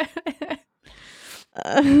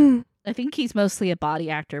 I think he's mostly a body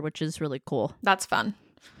actor, which is really cool. That's fun.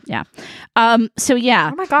 Yeah. So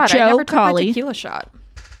yeah. Oh my God, Joe I never took my Colley. tequila shot.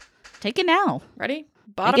 Take it now. Ready?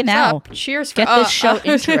 Take Bottoms it now. up. Cheers. Get this show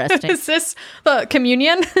interesting. Is this the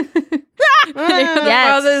communion? Yes. The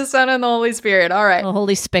Father, the Son, and the Holy Spirit. All right. The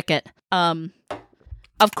holy spigot.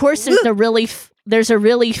 Of course, there's a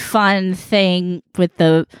really fun thing with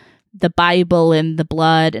the Bible and the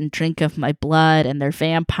blood and drink of my blood and they're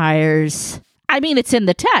vampires. I mean, it's in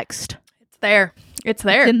the text. It's there. It's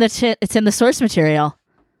there. It's in the source material.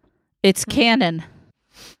 It's canon.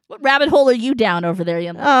 What rabbit hole are you down over there,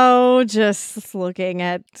 Yum? Oh, just looking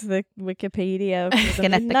at the Wikipedia.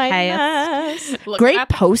 Looking at the chaos. Look Great at-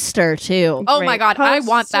 poster, too. Oh my Great God. I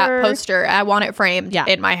want that poster. poster. I want it framed Yeah.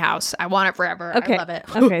 in my house. I want it forever. Okay. I love it.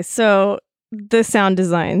 Okay, so the sound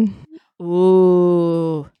design,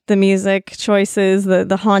 Ooh. the music choices,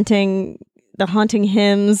 the haunting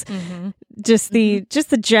hymns, just the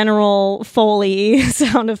General Foley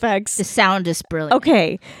sound effects. The sound is brilliant.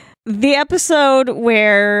 Okay, the episode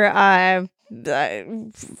where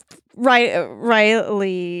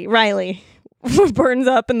Riley burns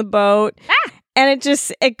up in the boat. And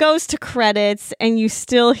it goes to credits, and you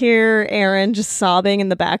still hear Aaron just sobbing in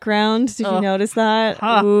the background. Did you notice that?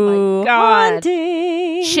 Oh my God.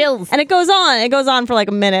 Haunting. Chills. And it goes on for like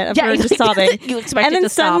a minute of her just sobbing. You expect and it then to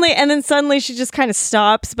stop. suddenly she just kind of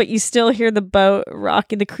stops, but you still hear the boat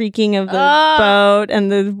rocking, the creaking of the Ah. boat and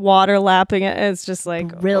the water lapping it. It's just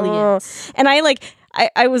like Brilliant. oh. And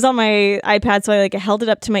I was on my iPad, so I held it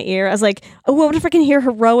up to my ear. I was like, oh, what if I can hear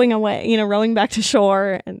her rowing away, rowing back to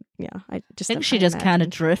shore? And yeah, I think she just kind of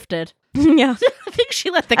drifted. yeah. I think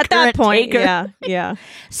she let the At current that point, take her. yeah.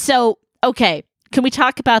 So, okay. Can we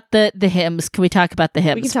talk about the hymns? Can we talk about the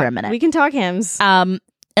hymns for a minute? We can talk hymns.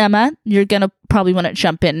 Emma, you're going to probably want to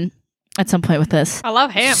jump in at some point with this. I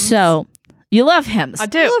love him. So, you love hymns. I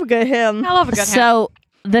do. I love a good hymn. I love a good hymn. So,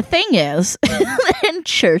 the thing is, in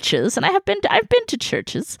churches, and I've been to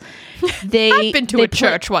churches. I've been to a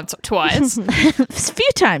church once or twice. a few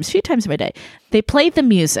times in my day. They play the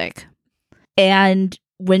music, and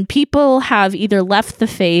when people have either left the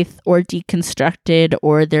faith or deconstructed,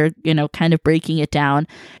 or they're kind of breaking it down,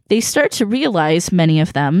 they start to realize, many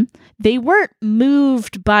of them, they weren't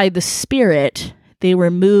moved by the Spirit. they were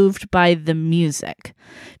moved by the music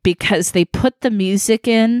because they put the music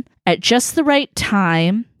in at just the right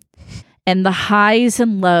time and the highs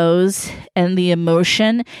and lows and the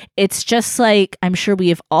emotion. It's just like, I'm sure we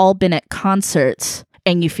have all been at concerts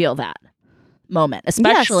and you feel that moment,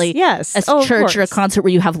 especially yes. a Of church or a course. concert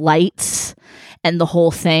where you have lights and the whole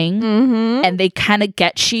thing. Mm-hmm. And they kind of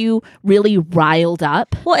get you really riled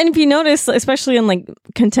up. Well, and if you notice, especially in like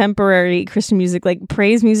contemporary Christian music, like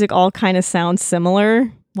praise music all kind of sounds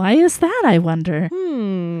similar. Why is that, I wonder?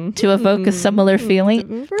 To evoke a similar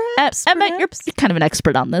feeling. Perhaps, Emma, you're perhaps. kind of an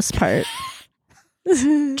expert on this part.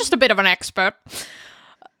 Just a bit of an expert.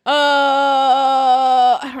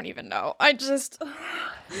 I don't even know. It's just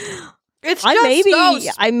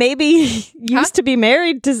I maybe used to be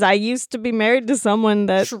married to. I used to be married to someone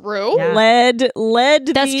that true. Yeah. led.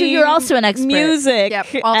 That's the true. You're also an expert. Music. Yep,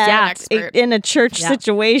 also an at- expert. in a church Yeah.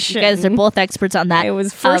 situation. You guys are both experts on that. I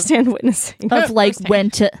was firsthand witnessing. of like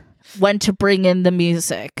firsthand. when to bring in the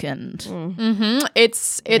music and Mm-hmm.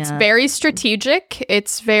 It's Yeah. very strategic.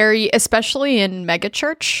 It's very, especially in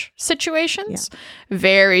megachurch situations,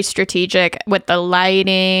 very strategic with the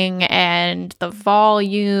lighting and the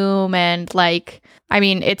volume and like, I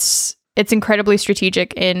mean, it's incredibly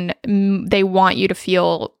strategic in they want you to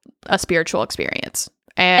feel a spiritual experience,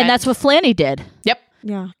 and that's what Flanny did. yep,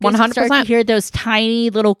 Yeah. 100%. Start to hear those tiny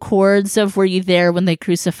little chords of "Were you there when they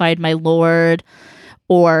crucified my Lord?"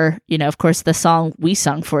 Or, you know, of course, the song we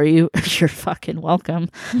sung for you, "You're fucking welcome."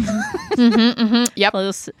 Yep.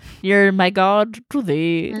 Close. You're my God to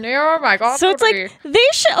thee. Oh my God. So it's like they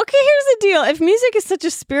should. Okay, here's the deal. If music is such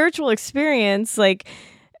a spiritual experience, like,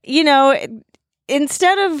 you know,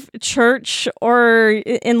 instead of church or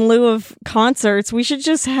in lieu of concerts, we should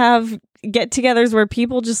just have get-togethers where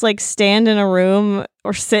people just like stand in a room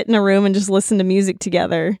or sit in a room and just listen to music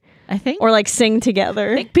together, I think, or like sing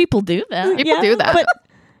together. I think people do that. People do that. But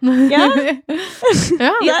yeah,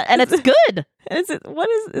 Yeah, and it's good. is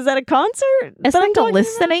that a concert? It's that I'm like a talking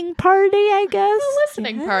listening party, I guess.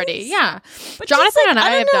 listening party. Yes. Yeah. But Jonathan just, like, and I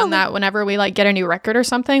don't have know, done that whenever we like get a new record or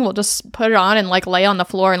something. We'll just put it on and like lay on the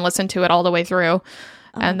floor and listen to it all the way through.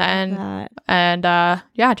 And then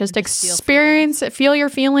just experience it, feel your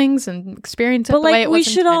feelings and experience it But the way like it we was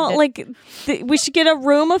should all intended. like we should get a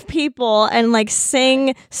room of people and like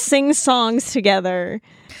sing songs together.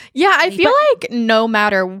 Yeah, I feel like no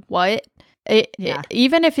matter what,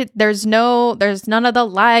 even if there's none of the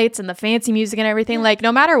lights and the fancy music and everything, like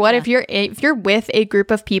no matter what, if you're with a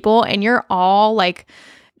group of people and you're all like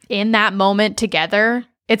in that moment together,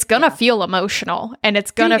 it's gonna feel emotional and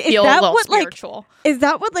it's gonna Dude, is feel a that little what, like, spiritual. Is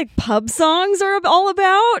that what like pub songs are all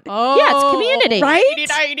about? Oh, Yeah, it's community. Right?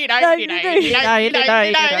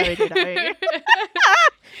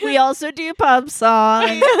 We also do pub songs.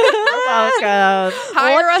 You're welcome.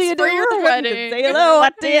 Hire What do us you for do your with a drunken wedding. sailor?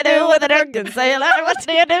 What do you do with a drunken sailor? What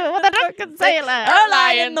do you do with a drunken sailor?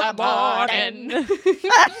 Early in the morning.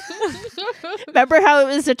 Remember how it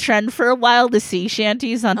was a trend for a while, the sea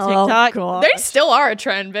shanties on Oh, TikTok? God. They still are a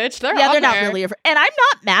trend, bitch. They're Yeah, on they're not there. really. And I'm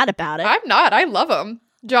not mad about it. I'm not. I love them.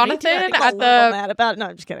 Jonathan I'm a at little the. mad about it. No,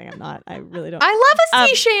 I'm just kidding. I'm not. I really don't. I love a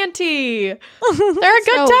sea shanty. They're a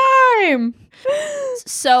good time.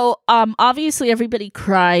 So, obviously, everybody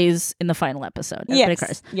cries in the final episode. Everybody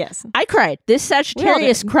cries. Yes. I cried. This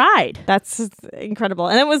Sagittarius cried. That's incredible.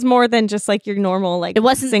 And it was more than just like your normal like It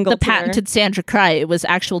wasn't single the tear. patented Sandra cry. It was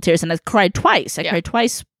actual tears, and I cried twice. I cried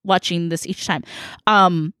twice watching this each time.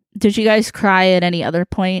 Did you guys cry at any other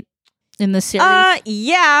point in the series?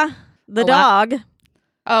 Yeah. The A lot? dog.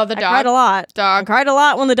 Oh, the I dog. cried a lot. I Dog. cried a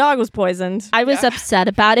lot when the dog was poisoned. I was upset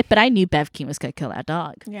about it, but I knew Bev King was going to kill that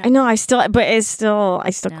dog. Yeah. I know. I still cry.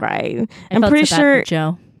 I I'm felt pretty so bad sure for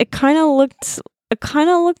Joe. it kind of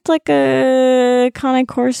looked like a Cane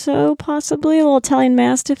Corso, possibly a little Italian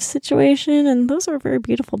Mastiff situation, and those are very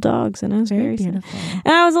beautiful dogs, and I was very sad. Beautiful.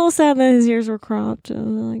 And I was a little sad that his ears were cropped. I was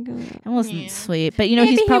like, It wasn't sweet, but you know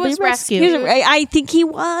Maybe he's he probably was rescued. rescued. I think he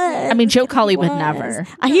was. I mean, Joe Colley would was. never.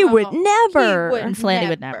 He would never. And Flanny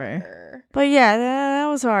would never. But yeah, that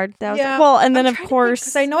was hard. That was Yeah. well, and then I'm of trying to think, course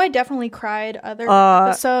 'cause I know I definitely cried other Uh,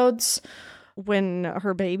 episodes. when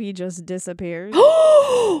her baby just disappears.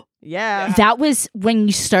 Yeah. That was when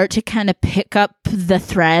you start to kind of pick up the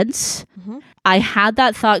threads. Mhm. I had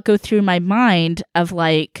that thought go through my mind of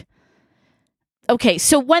like, okay,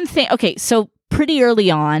 so pretty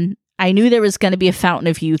early on, I knew there was going to be a Fountain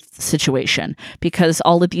of Youth situation because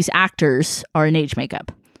all of these actors are in age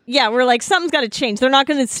makeup. Yeah, we're like, something's got to change. They're not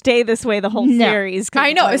going to stay this way the whole No. series. 'cause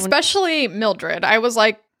I know, when- especially Mildred. I was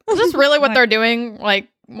like, is this really what they're doing? Like,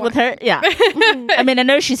 With her, yeah. I mean, I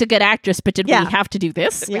know she's a good actress, but did Yeah. we have to do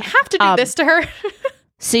this? we have to do this to her.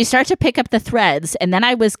 So you start to pick up the threads, and then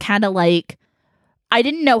I was kind of like, I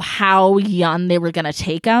didn't know how young they were going to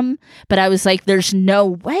take him, but I was like, there's no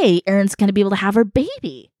way Aaron's going to be able to have her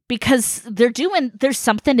baby because there's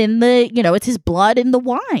something in the, it's his blood in the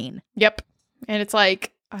wine. Yep. And it's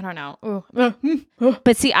like, I don't know.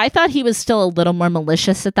 But see, I thought he was still a little more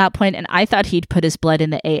malicious at that point, and I thought he'd put his blood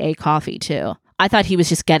in the AA coffee too. I thought he was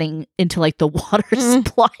just getting into like the water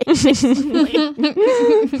supply.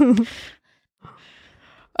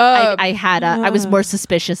 I was more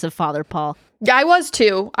suspicious of Father Paul. Yeah, I was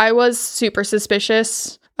too. I was super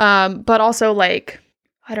suspicious. But also like,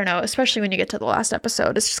 I don't know, especially when you get to the last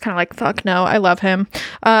episode, it's just kind of like, fuck no, I love him.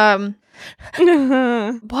 What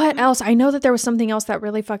else? I know that there was something else that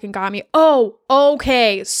really fucking got me. Oh,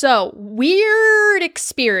 okay. So weird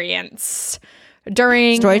experience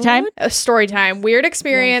during story time. Weird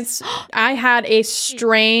experience. Yes. I had a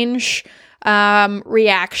strange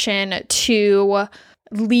reaction to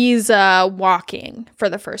Lisa walking for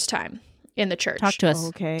the first time in the church. Talk to us.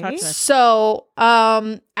 Okay. Talk to us. So,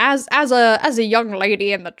 as a young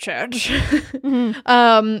lady in the church,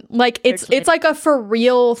 like it's like a for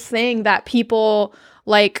real thing that people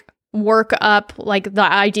like work up like the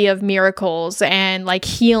idea of miracles and like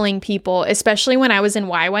healing people, especially when I was in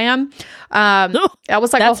YWAM. That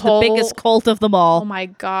was like that's a whole the biggest cult of them all. Oh my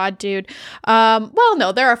god, dude. Well,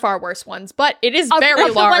 no, there are far worse ones, but it is very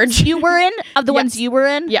of large. The ones you were in? Of the Yes. ones you were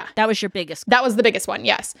in? Yeah. That was your biggest. That was the biggest one,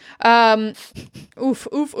 yes. Oof.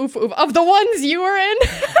 Of the ones you were in.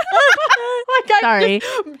 Like I Sorry.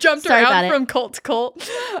 just jumped Sorry about around it. from cult to cult.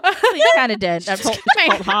 You kind of did. That cult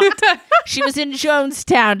hopped. She was in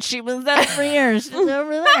Jonestown. She was there for years. She was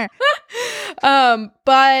over there.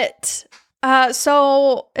 But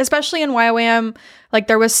so especially in YWAM, like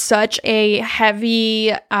there was such a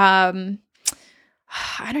heavy I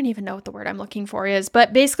don't even know what the word I'm looking for is,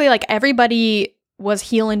 but basically like everybody was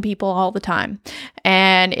healing people all the time.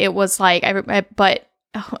 And it was like but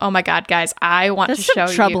oh my god, guys, I want That's to show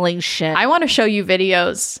some troubling shit. I want to show you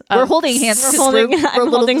videos. We're holding hands. I'm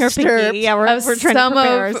holding her disturbed. pinky. Yeah, we're trying some to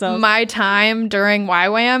prepare of ourselves. my time during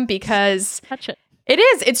YWAM because Touch it.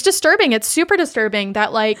 it's disturbing. It's super disturbing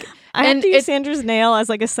that like I have to use Sandra's nail as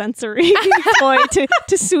like a sensory toy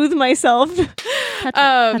to soothe myself.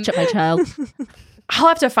 Touch it, my child. I'll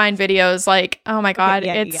have to find videos. Like, oh my god,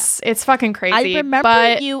 Yeah. it's fucking crazy. I remember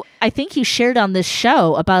I think you shared on this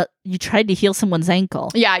show about you tried to heal someone's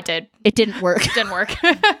ankle. Yeah, I did. It didn't work. It didn't work.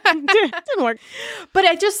 Didn't work. But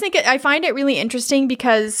I just think I find it really interesting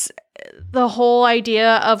because the whole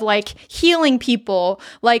idea of like healing people,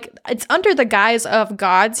 like it's under the guise of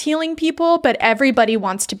God's healing people, but everybody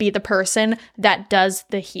wants to be the person that does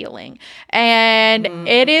the healing. And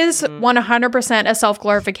it is 100% a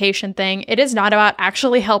self-glorification thing. It is not about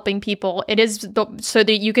actually helping people. It is so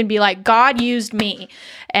that you can be like, God used me,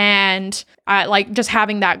 and like just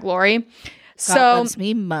having that glory. God loves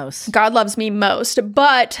me most. God loves me most,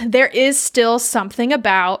 but there is still something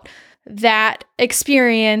about that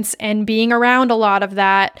experience and being around a lot of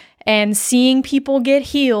that and seeing people get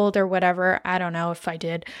healed or whatever. I don't know if I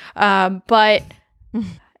did, but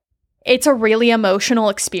it's a really emotional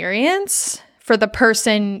experience for the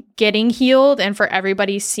person getting healed and for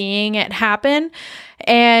everybody seeing it happen.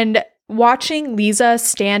 And watching Lisa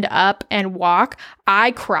stand up and walk,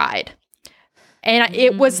 I cried. And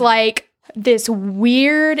it was like this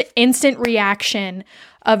weird instant reaction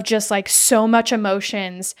of just like so much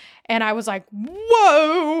emotions. And I was like,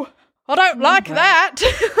 whoa, I don't like that.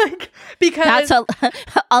 Like, because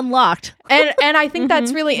that's unlocked. and I think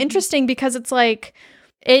that's really interesting because it's like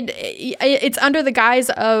it's under the guise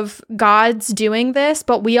of God's doing this,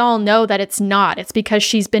 but we all know that it's not. It's because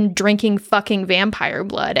she's been drinking fucking vampire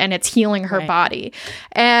blood and it's healing her body.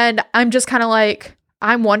 And I'm just kind of like,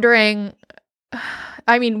 I'm wondering,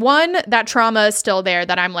 I mean, one, that trauma is still there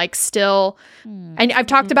that I'm like still, and I've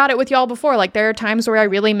talked about it with y'all before. Like there are times where I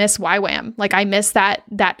really miss YWAM. Like I miss that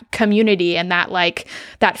community and that like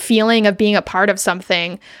that feeling of being a part of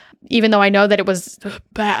something, even though I know that it was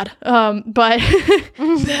bad. But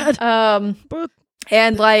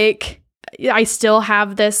and like I still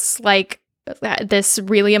have this like this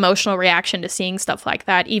really emotional reaction to seeing stuff like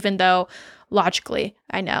that, even though logically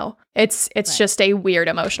I know it's just a weird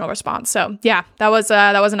emotional response. So yeah, that was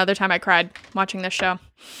another time I cried watching this show.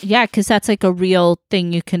 Yeah, because that's like a real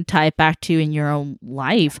thing you can tie it back to in your own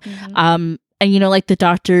life. And like the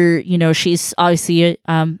doctor, she's obviously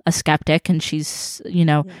a skeptic, and she's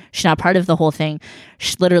she's not part of the whole thing.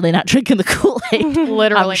 She's literally not drinking the Kool-Aid.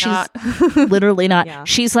 Literally not. Literally not. Yeah.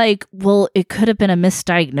 She's like, well, it could have been a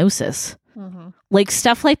misdiagnosis. Like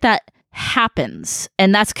stuff like that. happens.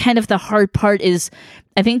 And that's kind of the hard part is,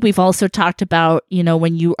 I think we've also talked about,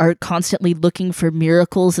 when you are constantly looking for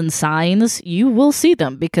miracles and signs, you will see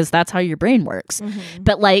them because that's how your brain works.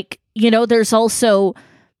 But there's also,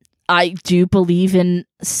 I do believe in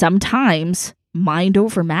sometimes mind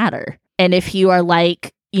over matter. And if you are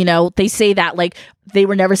they say that they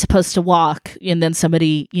were never supposed to walk and then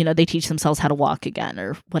somebody, they teach themselves how to walk again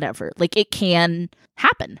or whatever. It can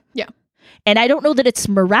happen. Yeah. And I don't know that it's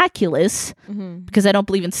miraculous because I don't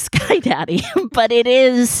believe in Sky Daddy, but it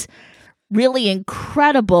is really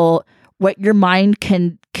incredible what your mind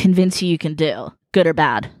can convince you can do, good or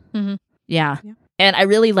bad. Yeah. And I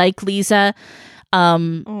really like Lisa.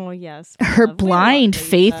 Oh, yes. Her blind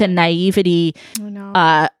faith and naivety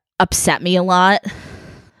upset me a lot.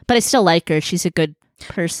 But I still like her. She's a good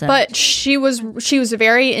person. But she was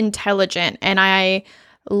very intelligent, and I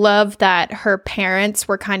love that her parents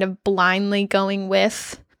were kind of blindly going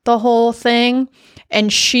with the whole thing.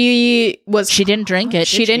 And she didn't drink it.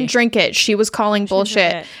 She didn't drink it. She was calling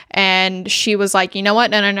bullshit. And she was like, you know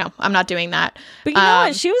what? No. I'm not doing that. But you know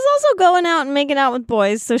what? She was also going out and making out with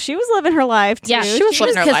boys. So she was living her life, too. Yeah, she was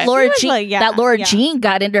living her life. Laura Jean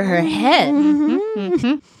got into her head.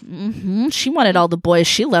 She wanted all the boys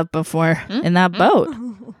she loved before in that boat.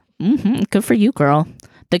 Good for you, girl.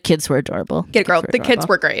 The kids were adorable. The kids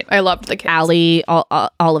were great. I loved the kids. Allie,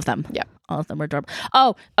 all of them. Yeah. All of them were adorable.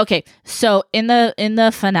 Oh, okay. So in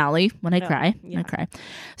the finale, when I cry.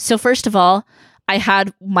 So first of all, I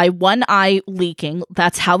had my one eye leaking.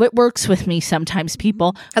 That's how it works with me sometimes,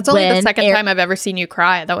 people. That's only the second time I've ever seen you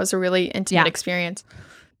cry. That was a really intimate experience.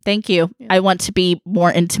 Thank you. Yeah. I want to be more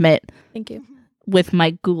intimate. Thank you. With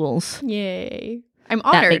my ghouls. Yay. I'm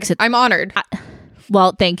honored. I'm honored.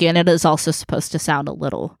 Well, thank you. And it is also supposed to sound a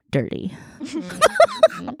little dirty.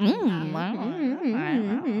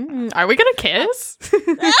 Are we going to kiss?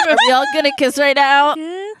 Are we all going to kiss right now?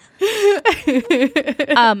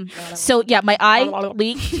 So, yeah, my eye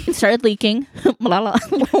leaked. It started leaking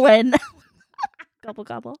when... Gobble,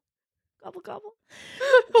 gobble. Gobble, gobble.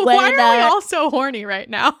 Why are we all so horny right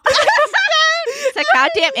now? It's a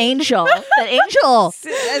goddamn angel. That angel.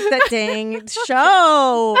 It's the dang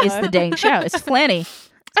show. It's the dang show. It's Flanny.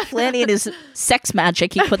 Flanny and his sex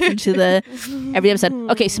magic he puts into every episode.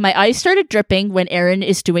 Okay, so my eyes started dripping when Erin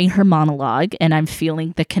is doing her monologue, and I'm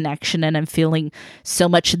feeling the connection, and I'm feeling so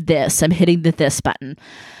much this. I'm hitting the this button.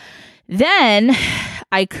 Then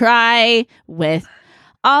I cry with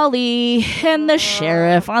Ollie and the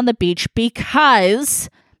sheriff on the beach because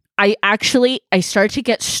I start to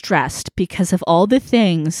get stressed because of all the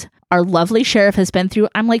things our lovely sheriff has been through.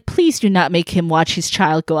 I'm like, please do not make him watch his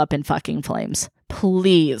child go up in fucking flames.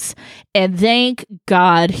 Please. And thank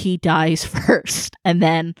God he dies first. And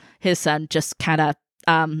then his son just kind of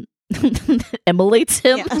immolates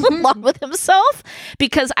him along with himself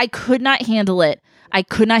because I could not handle it. I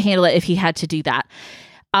could not handle it if he had to do that.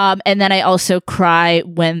 And then I also cry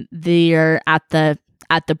when they're at the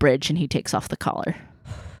bridge and he takes off the collar.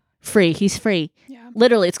 Free. He's free. Yeah.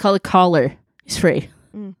 Literally, it's called a collar. He's free.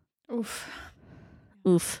 Oof.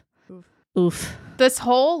 Oof. Oof. This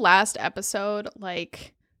whole last episode, I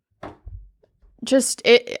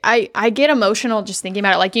get emotional just thinking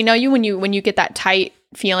about it. When you get that tight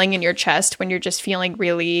feeling in your chest when you're just feeling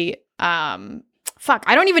really I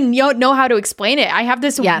don't even know how to explain it. I have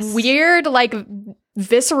this weird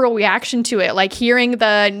visceral reaction to it, hearing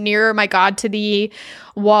the nearer my God to thee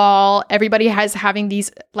wall. Everybody having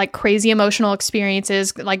these crazy emotional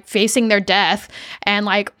experiences, facing their death, and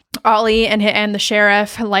Ollie and the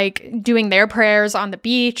sheriff doing their prayers on the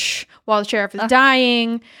beach while the sheriff is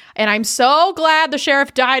dying. And I'm so glad the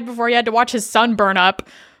sheriff died before he had to watch his son burn up.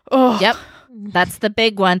 Oh, yep. That's the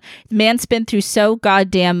big one. Man's been through so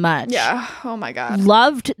goddamn much. Yeah. Oh my God.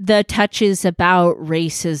 Loved the touches about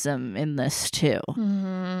racism in this too.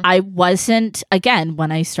 Mm-hmm. I wasn't, again,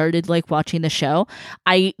 when I started watching the show,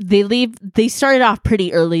 they started off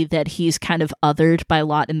pretty early that he's kind of othered by a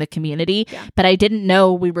lot in the community, but I didn't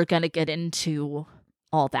know we were going to get into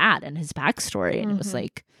all that and his backstory. And it was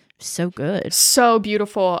so good. So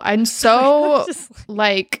beautiful. And so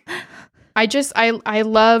I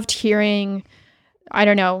loved hearing, I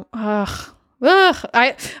don't know.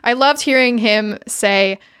 I loved hearing him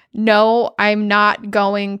say, no, I'm not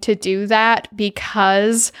going to do that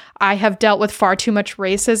because I have dealt with far too much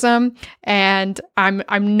racism, and I'm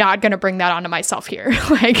not going to bring that onto myself here.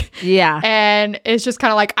 Like, Yeah. and it's just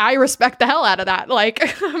kind of like, I respect the hell out of that. Like,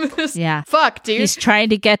 I'm just, fuck, dude. He's trying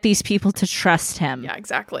to get these people to trust him. Yeah,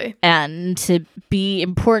 exactly. And to be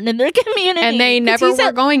important in their community. And they never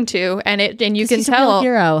were going to. And you can tell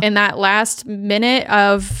hero. in that last minute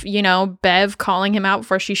of, Bev calling him out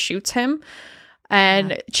before she shoots him.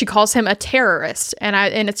 And she calls him a terrorist. And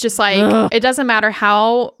it's just like, it doesn't matter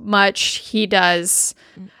how much he does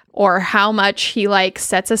or how much he like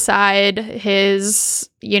sets aside his,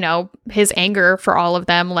 his anger for all of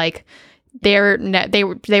them. Like they were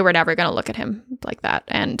never going to look at him like that.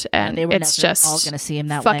 And they were it's never just all going to see him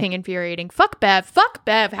that fucking way. infuriating. Fuck Bev.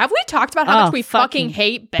 Have we talked about how much we fucking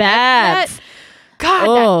hate Bev? Bev.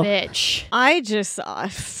 God, that bitch. I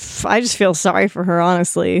just feel sorry for her,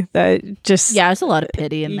 honestly. That just there's a lot of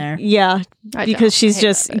pity in there. Yeah, because she's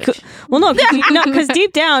just because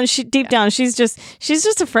deep down she's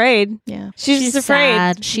just afraid. Yeah, she's just afraid.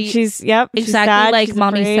 Sad. She's exactly sad, like she's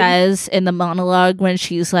Mommy afraid. says in the monologue when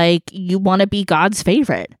she's like, "You want to be God's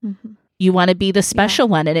favorite. Mm-hmm. You want to be the special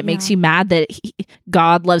one," and it makes you mad that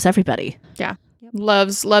God loves everybody. Yeah,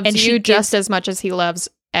 loves And you just as much as he loves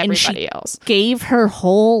everybody else. Gave her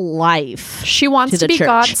whole life. She wants to be church.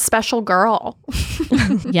 God's special girl.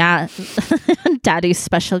 Yeah. Daddy's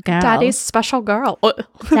special girl. Daddy's special girl.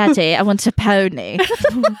 Daddy, I want a pony.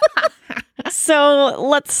 So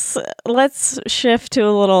let's shift to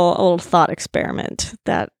a little thought experiment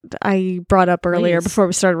that I brought up earlier Please. before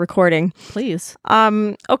we started recording. Please.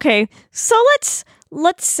 Okay, so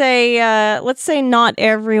let's say not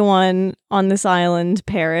everyone on this island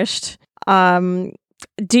perished.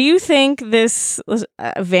 Do you think this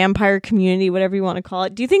vampire community, whatever you want to call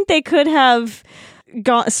it, do you think they could have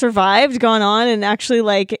gone on and actually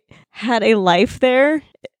like had a life there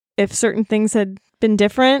if certain things had been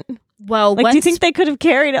different? Well, do you think they could have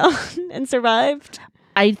carried on and survived?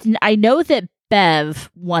 I know that Bev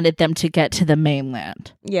wanted them to get to the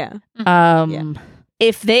mainland. Yeah.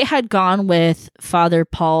 If they had gone with Father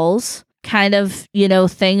Paul's kind of,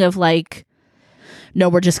 thing of like, no,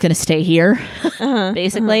 we're just going to stay here,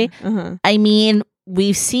 basically. I mean,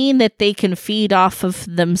 we've seen that they can feed off of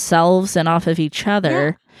themselves and off of each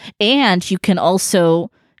other. Yeah. And you can also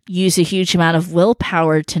use a huge amount of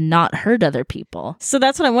willpower to not hurt other people. So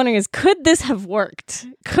that's what I'm wondering is, could this have worked?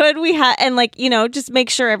 Could we have, and just make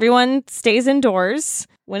sure everyone stays indoors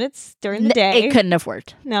when it's during the day? It couldn't have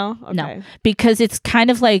worked. No? Okay. No, because it's kind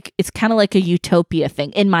of like a utopia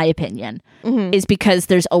thing, in my opinion, is because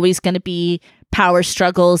there's always going to be power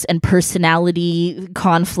struggles and personality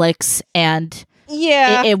conflicts, and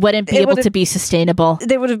it wouldn't be able to be sustainable.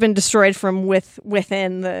 They would have been destroyed from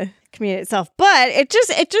within the community itself. But it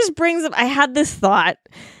just brings up, I had this thought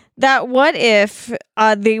that what if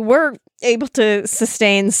they were able to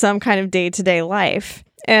sustain some kind of day-to-day life?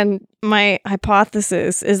 And my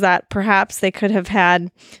hypothesis is that perhaps they could have had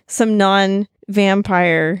some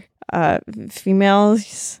non-vampire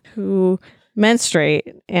females who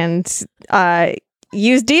menstruate and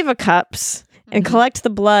use diva cups and collect the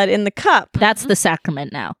blood in the cup. That's the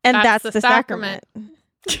sacrament now. And that's the sacrament.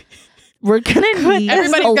 We're going to need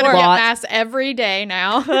everybody's going to get lot. mass every day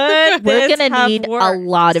now. We're going to need a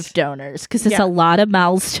lot of donors because it's a lot of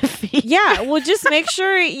mouths to feed. Yeah, well, just make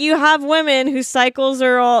sure you have women whose cycles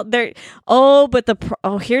are all there. Oh, but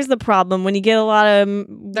here's the problem: when you get a lot of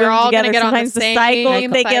they're all going to get on the same cycle.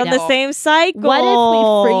 They get on the same cycle. What if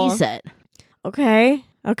we freeze it?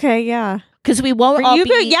 Okay, yeah. Because we won't all be...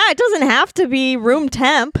 it doesn't have to be room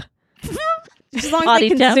temp. As long as they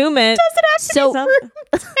consume it. Doesn't have to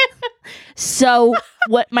be So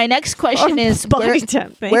what my next question is,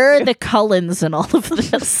 where are the Cullens in all of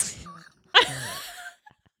this?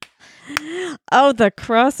 Oh, the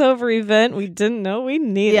crossover event we didn't know we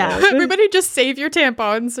needed. Yeah. Everybody just save your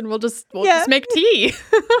tampons and we'll just make tea.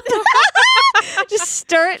 Just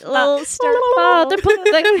stir it. Father, put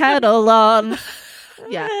the kettle on.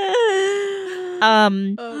 Yeah.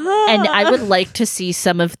 And I would like to see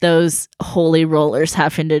some of those holy rollers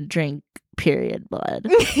having to drink period blood.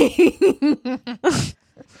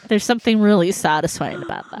 There's something really satisfying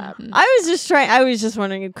about that. I was just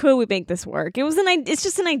wondering, could we make this work? It's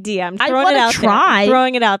just an idea. I'm throwing it out there. I'm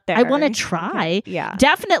throwing it out there. I want to try. Okay. Yeah.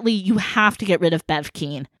 Definitely, you have to get rid of Bev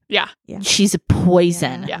Keane. Yeah. She's a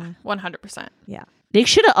poison. Yeah. 100%. Yeah. They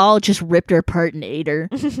should have all just ripped her apart and ate her.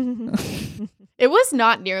 It was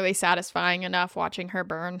not nearly satisfying enough watching her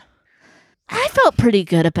burn. I felt pretty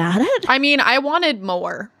good about it. I mean, I wanted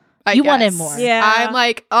more. You wanted more. Yeah. I'm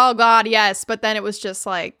like, oh God, yes. But then it was just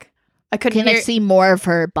like, I couldn't Can I hear. see more of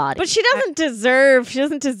her body? But she doesn't deserve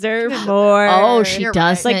more. Oh, she You're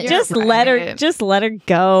doesn't. right. Like You're just let her right.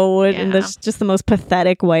 go in Yeah. just the most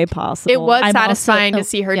pathetic way possible. It was I'm satisfying also- to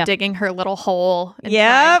see her yeah. digging her little hole and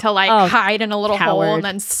Yep. trying to Oh, hide in a little hole coward. and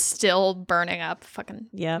then still burning up. Fucking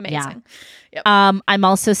Yep. amazing. I'm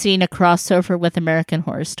also seeing a crossover with American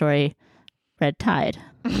Horror Story, Red Tide.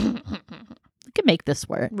 We could make this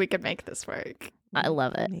work. We could make this work. I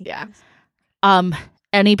love it. Yeah.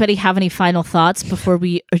 Anybody have any final thoughts before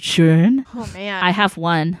we adjourn? Oh man. I have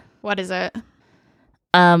one. What is it?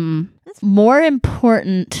 More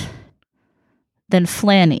important than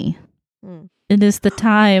Flanny. Hmm. It is the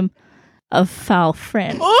time of Foul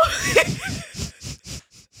Friend.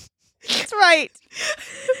 That's right.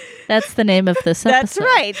 That's the name of this episode. That's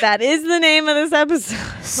right. That is the name of this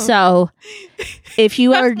episode. So, if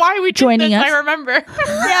you are That's why we did joining this, us, I remember.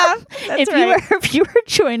 Yeah, that's if you are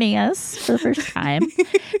joining us for the first time,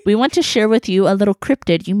 we want to share with you a little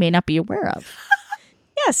cryptid you may not be aware of.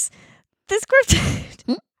 Yes, this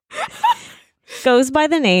cryptid goes by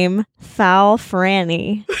the name Foul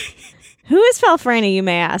Franny. Who is Foul Franny, you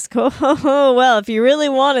may ask? Oh, well, if you really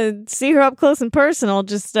want to see her up close and personal,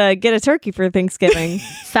 just get a turkey for Thanksgiving.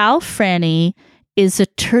 Foul Franny is a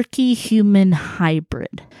turkey-human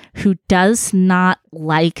hybrid who does not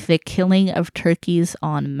like the killing of turkeys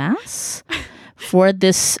en masse for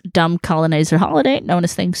this dumb colonizer holiday known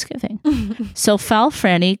as Thanksgiving. So Foul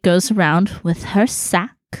Franny goes around with her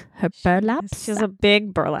sack, her burlap She has sack, a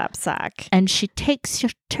big burlap sack. and she takes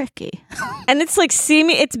your turkey. And it's like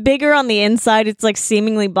it's bigger on the inside. It's like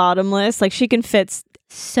seemingly bottomless. Like she can fit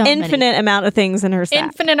So infinite many. amount of things in her sack.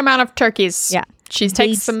 Infinite amount of turkeys. Yeah. She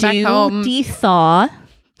takes They them back do home. de-thaw.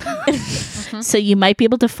 So you might be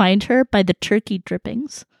able to find her by the turkey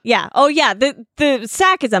drippings. Yeah. Oh yeah. The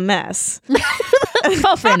sack is a mess.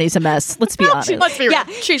 Foul Franny's a mess. Let's be honest. Let's be real. Yeah.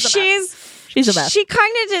 She's a mess. She's a mess. She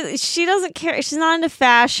kind of she doesn't care. She's not into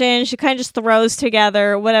fashion. She kind of just throws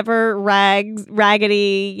together whatever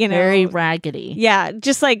raggedy, Very raggedy. Yeah,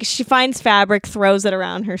 just like she finds fabric, throws it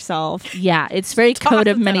around herself. Yeah, it's very coat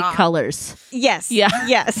of Tosses it many on. colors. Yes. Yeah.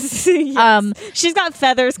 Yes. Yes. She's got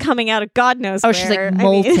feathers coming out of God knows where. She's like I mean-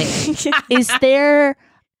 molting. Is there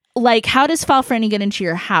how does Foul Franny get into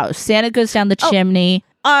your house? Santa goes down the chimney.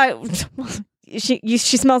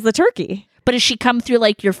 She smells the turkey. But does she come through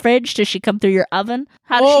your fridge? Does she come through your oven?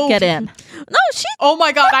 How does she get in? No, she. Oh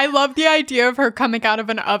my god, I love the idea of her coming out of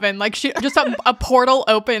an oven. Like she just a portal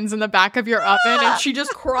opens in the back of your oven and she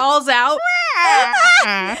just crawls out.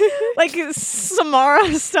 Like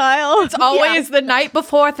Samara style. It's always the night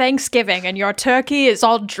before Thanksgiving and your turkey is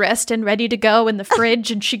all dressed and ready to go in the fridge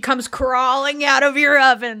and she comes crawling out of your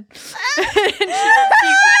oven. And she peeks in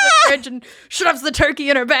the fridge and shoves the turkey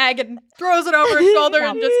in her bag and throws it over her shoulder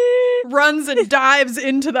and just runs and dives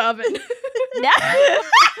into the oven.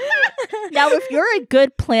 Now, if you're a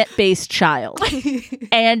good plant-based child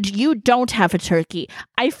and you don't have a turkey,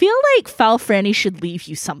 I feel like Foul Franny should leave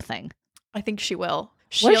you something. I think she will.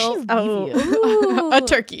 What does She'll she leave you? Oh. a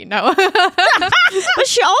turkey, no. But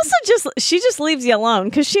she also just leaves you alone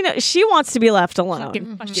because she wants to be left alone.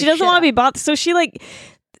 She doesn't want to be bothered. So she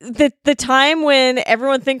the time when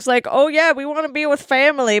everyone thinks oh yeah, we want to be with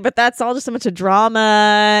family, but that's all just a bunch of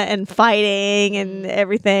drama and fighting and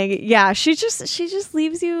everything. Yeah, she just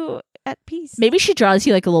leaves you at peace. Maybe she draws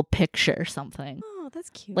you a little picture or something. Oh, that's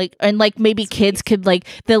cute. Maybe kids could the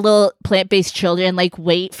little plant-based children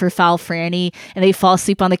wait for Foul Franny and they fall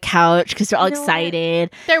asleep on the couch because they're all excited.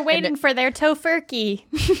 They're waiting for their tofurkey.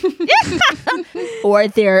 Or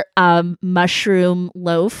their mushroom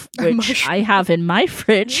loaf, which I have in my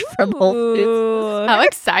fridge from Whole Foods, Ooh. How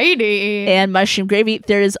exciting. and mushroom gravy.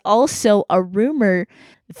 There is also a rumor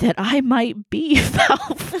that I might be Foul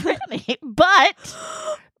Franny, but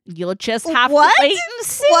you'll just have What? to wait and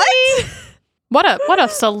see. What a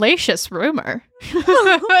salacious rumor.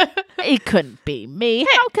 It couldn't be me.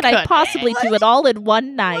 How could I couldn't. possibly do it all in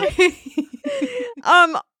one night?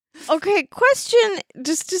 Okay, question,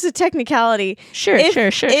 just a technicality. Sure. If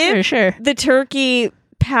the turkey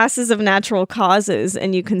passes of natural causes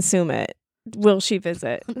and you consume it, will she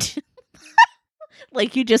visit?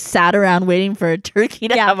 You just sat around waiting for a turkey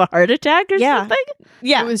to have a heart attack or Yeah. something?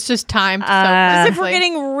 Yeah. It was just timed so As if we're perfectly.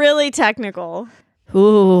 getting really technical.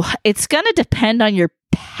 Ooh, it's going to depend on your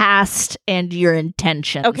past and your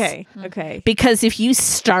intentions. Okay. Because if you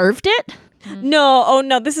starved it, No,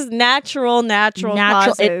 this is natural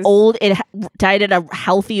causes. it died at a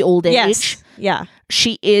healthy old age. Yes. Yeah.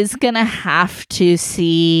 She is going to have to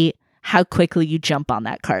see how quickly you jump on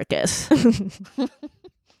that carcass.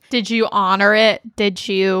 Did you honor it? Did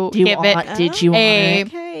you give it Did you a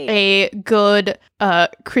want it? Okay. a good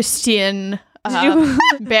Christian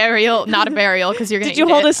burial. Not a burial, because you're going to Did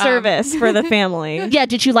you hold a service for the family? Yeah,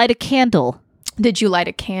 did you light a candle? Did you light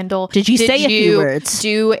a candle? Did you say a few words?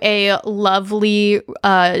 Do a lovely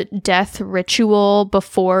death ritual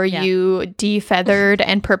before you defeathered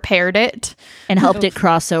and prepared it? And helped it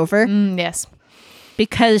cross over? Yes.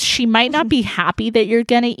 Because she might not be happy that you're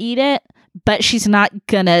going to eat it, but she's not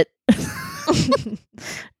going to...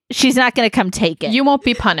 She's not going to come take it. You won't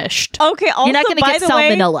be punished. Okay, also, you're not going to get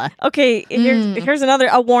salmonella. Okay, here's another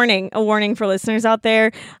warning for listeners out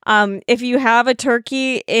there. If you have a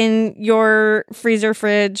turkey in your freezer,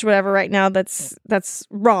 fridge, whatever, right now that's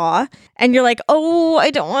raw, and you're like, oh,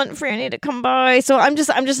 I don't want Franny to come by, so I'm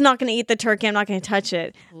just not going to eat the turkey. I'm not going to touch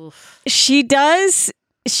it. Oof. She does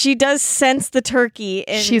sense the turkey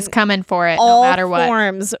in she's coming for it all no matter what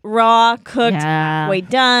forms, raw, cooked, way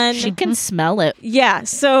done. She can smell it. Yeah,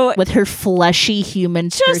 so with her fleshy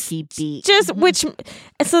human turkey beak.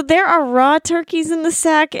 So there are raw turkeys in the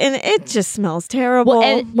sack, and it just smells terrible. Well,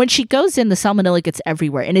 and when she goes in, the salmonella gets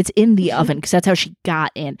everywhere, and it's in the oven because that's how she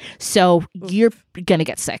got in. So you're gonna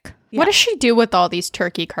get sick. Yeah. What does she do with all these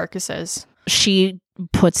turkey carcasses? She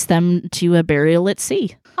puts them to a burial at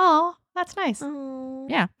sea. Oh. That's nice.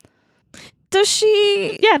 Yeah. Does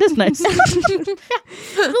she? Yeah, it is nice.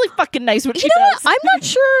 Really fucking nice what she does. I'm not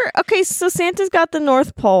sure. Okay, so Santa's got the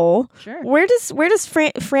North Pole. Sure. Where does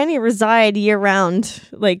Franny reside year round?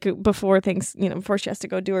 Like before things, before she has to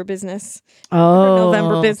go do her business. Her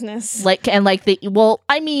November business. Is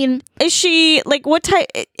she like what type?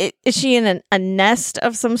 Is she in a nest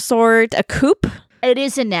of some sort? A coop? It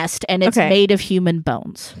is a nest, and it's made of human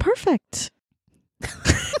bones. Perfect.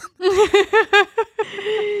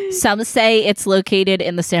 Some say it's located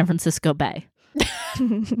in the San Francisco Bay.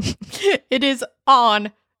 It is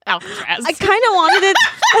on Alcatraz. I kind of wanted it.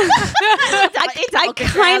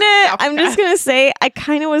 I'm just going to say, I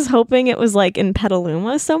kind of was hoping it was like in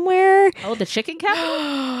Petaluma somewhere. Oh, the chicken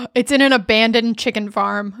capital? It's in an abandoned chicken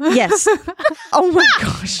farm. Yes. Oh my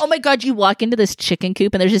gosh. Oh my God, you walk into this chicken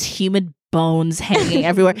coop and there's just human bones hanging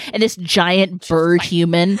everywhere and this giant bird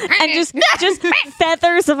human and just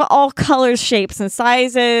feathers of all colors, shapes, and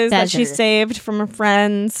sizes that she saved from her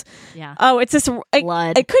friends. Yeah. Oh, it's this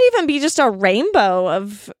blood. It could even be just a rainbow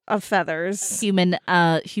of feathers. Human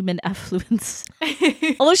effluence.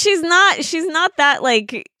 Although she's not that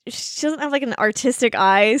like she doesn't have like an artistic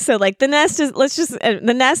eye, so like the nest is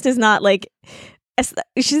not like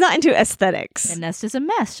she's not into aesthetics. The nest is a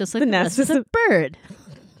mess, just like the nest is a bird.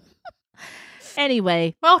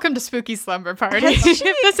 Anyway, welcome to Spooky Slumber Party. If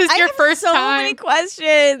this is your first so time, many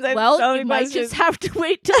questions. You might just have to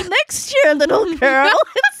wait till next year, little girl.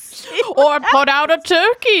 Or put out a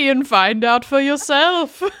turkey and find out for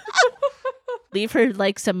yourself. Leave her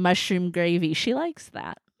like some mushroom gravy. She likes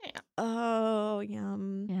that. Yeah. Oh,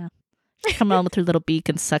 yum. Yeah. Come on with her little beak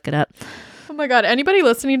and suck it up. Oh my God, anybody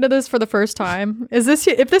listening to this for the first time? If this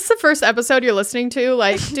is the first episode you're listening to,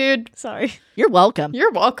 like, dude, sorry. You're welcome.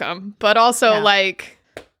 You're welcome. But also, like,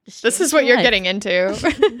 this is what you're getting into.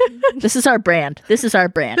 This is our brand. This is our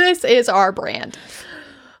brand. This is our brand.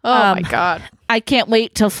 Oh my God. I can't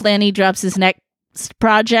wait till Flanny drops his next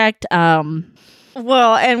project.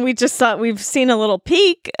 Well, and we've seen a little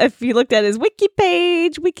peek. If you looked at his wiki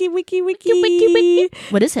page, wiki.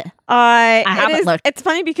 What is it? I haven't looked. It's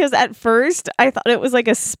funny because at first I thought it was like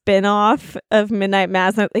a spin-off of Midnight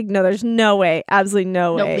Mass. And I'm like, no, there's no way. Absolutely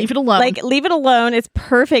no way. Leave it alone. Like, leave it alone. It's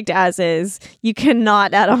perfect as is. You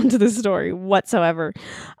cannot add on to the story whatsoever.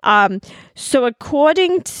 So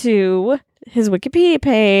according to his Wikipedia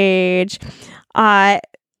page,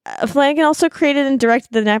 Flanagan also created and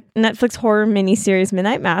directed the Netflix horror miniseries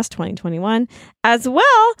Midnight Mass 2021, as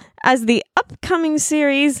well as the upcoming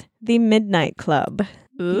series The Midnight Club.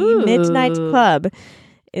 Ooh. The Midnight Club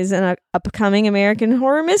is an upcoming American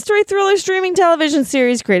horror mystery thriller streaming television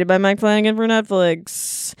series created by Mike Flanagan for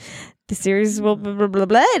Netflix. The series will blah, blah, blah,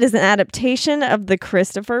 blah. It is an adaptation of the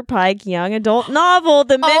Christopher Pike young adult novel,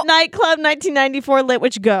 The Midnight Club 1994 Lit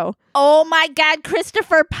Witch Go. Oh my God,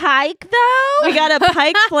 Christopher Pike, though? We got a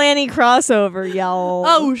Pike Flanny crossover, y'all.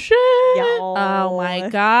 Oh, shit. Y'all. Oh my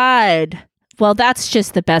God. Well, that's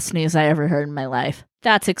just the best news I ever heard in my life.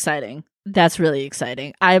 That's exciting. That's really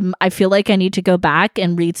exciting. I feel like I need to go back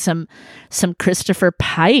and read some Christopher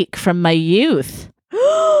Pike from my youth.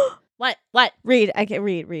 What? Read. I can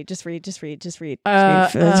read. Just read. Filming.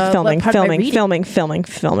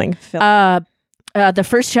 The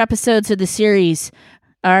first two episodes of the series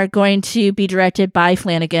are going to be directed by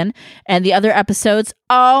Flanagan, and the other episodes,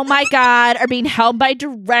 oh my God, are being held by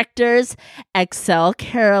directors Excel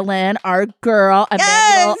Carolyn, our girl,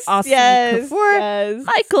 Emmanuel Kafour,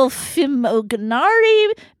 Michael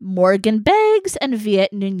Fimoganari, Morgan Beggs, and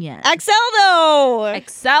Viet Nunez. Excel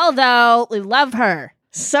though, we love her.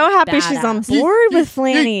 So happy she's on board with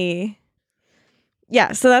Flanny.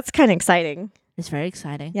 Yeah, so that's kind of exciting. It's very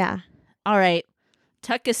exciting. Yeah. All right.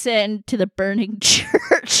 Tuck us in to the burning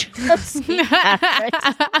church.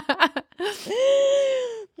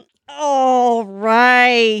 All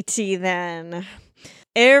righty then.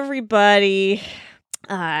 Everybody,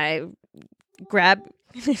 grab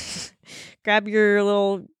your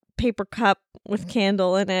little paper cup with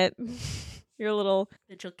candle in it. Your little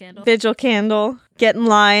vigil candle. Get in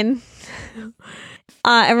line.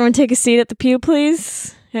 Everyone take a seat at the pew,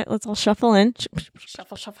 please. Yeah, let's all shuffle in.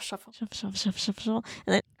 Shuffle. Shuffle.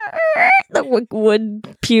 And then the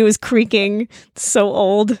wood pew is creaking. It's so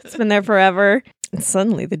old. It's been there forever. And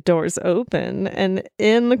suddenly the doors open and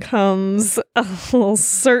in comes a little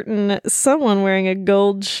certain someone wearing a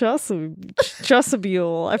gold chasuble.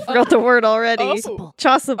 I forgot the word already.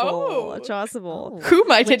 Chasuble. Who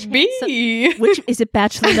might it be? Which is it?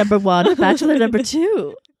 Bachelor number 1, bachelor number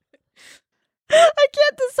 2? I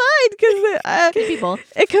can't decide because it could be both.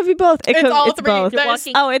 It could be both. It's all three. Both. There's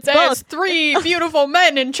both. 3 beautiful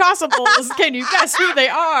men in chasubles. Can you guess who they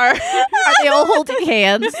are? Are they all holding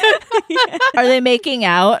hands? Yeah. Are they making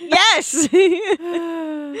out? Yes.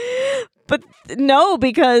 But no,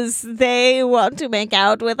 because they want to make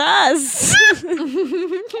out with us.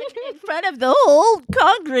 In front of the whole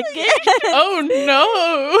congregation. Oh,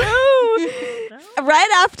 no. Right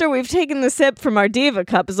after we've taken the sip from our diva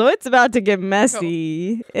cup, so it's about to get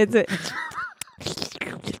messy.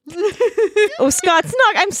 Oh, Scott's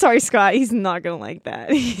not. I'm sorry, Scott. He's not going to like that.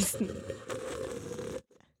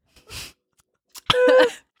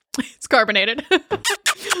 It's carbonated.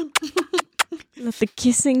 Let the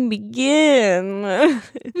kissing begin.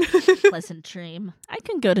 Pleasant dream. I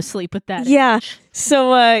can go to sleep with that. Yeah.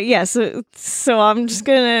 So I'm just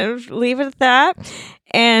gonna leave it at that,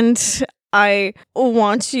 and I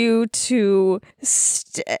want you to.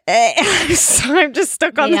 I'm just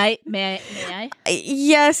stuck on. May I?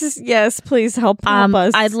 Yes. Please help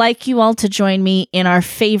us. I'd like you all to join me in our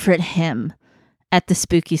favorite hymn at the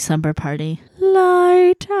spooky slumber party.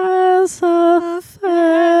 Light as a feather,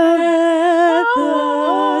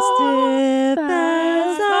 stiff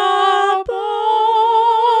as a board.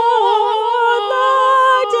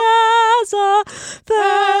 Light as a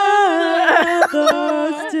feather,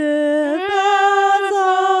 stiff as a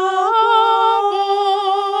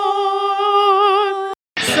board.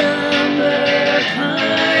 Slumber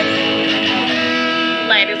party.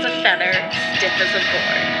 Light as a feather, stiff as a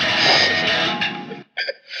board.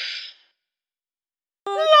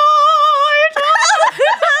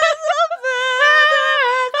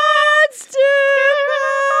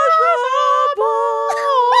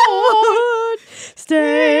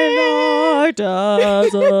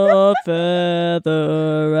 As a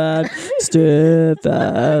feather and stiff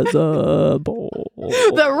as a board.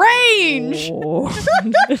 The range!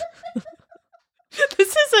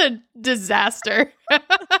 This is a disaster.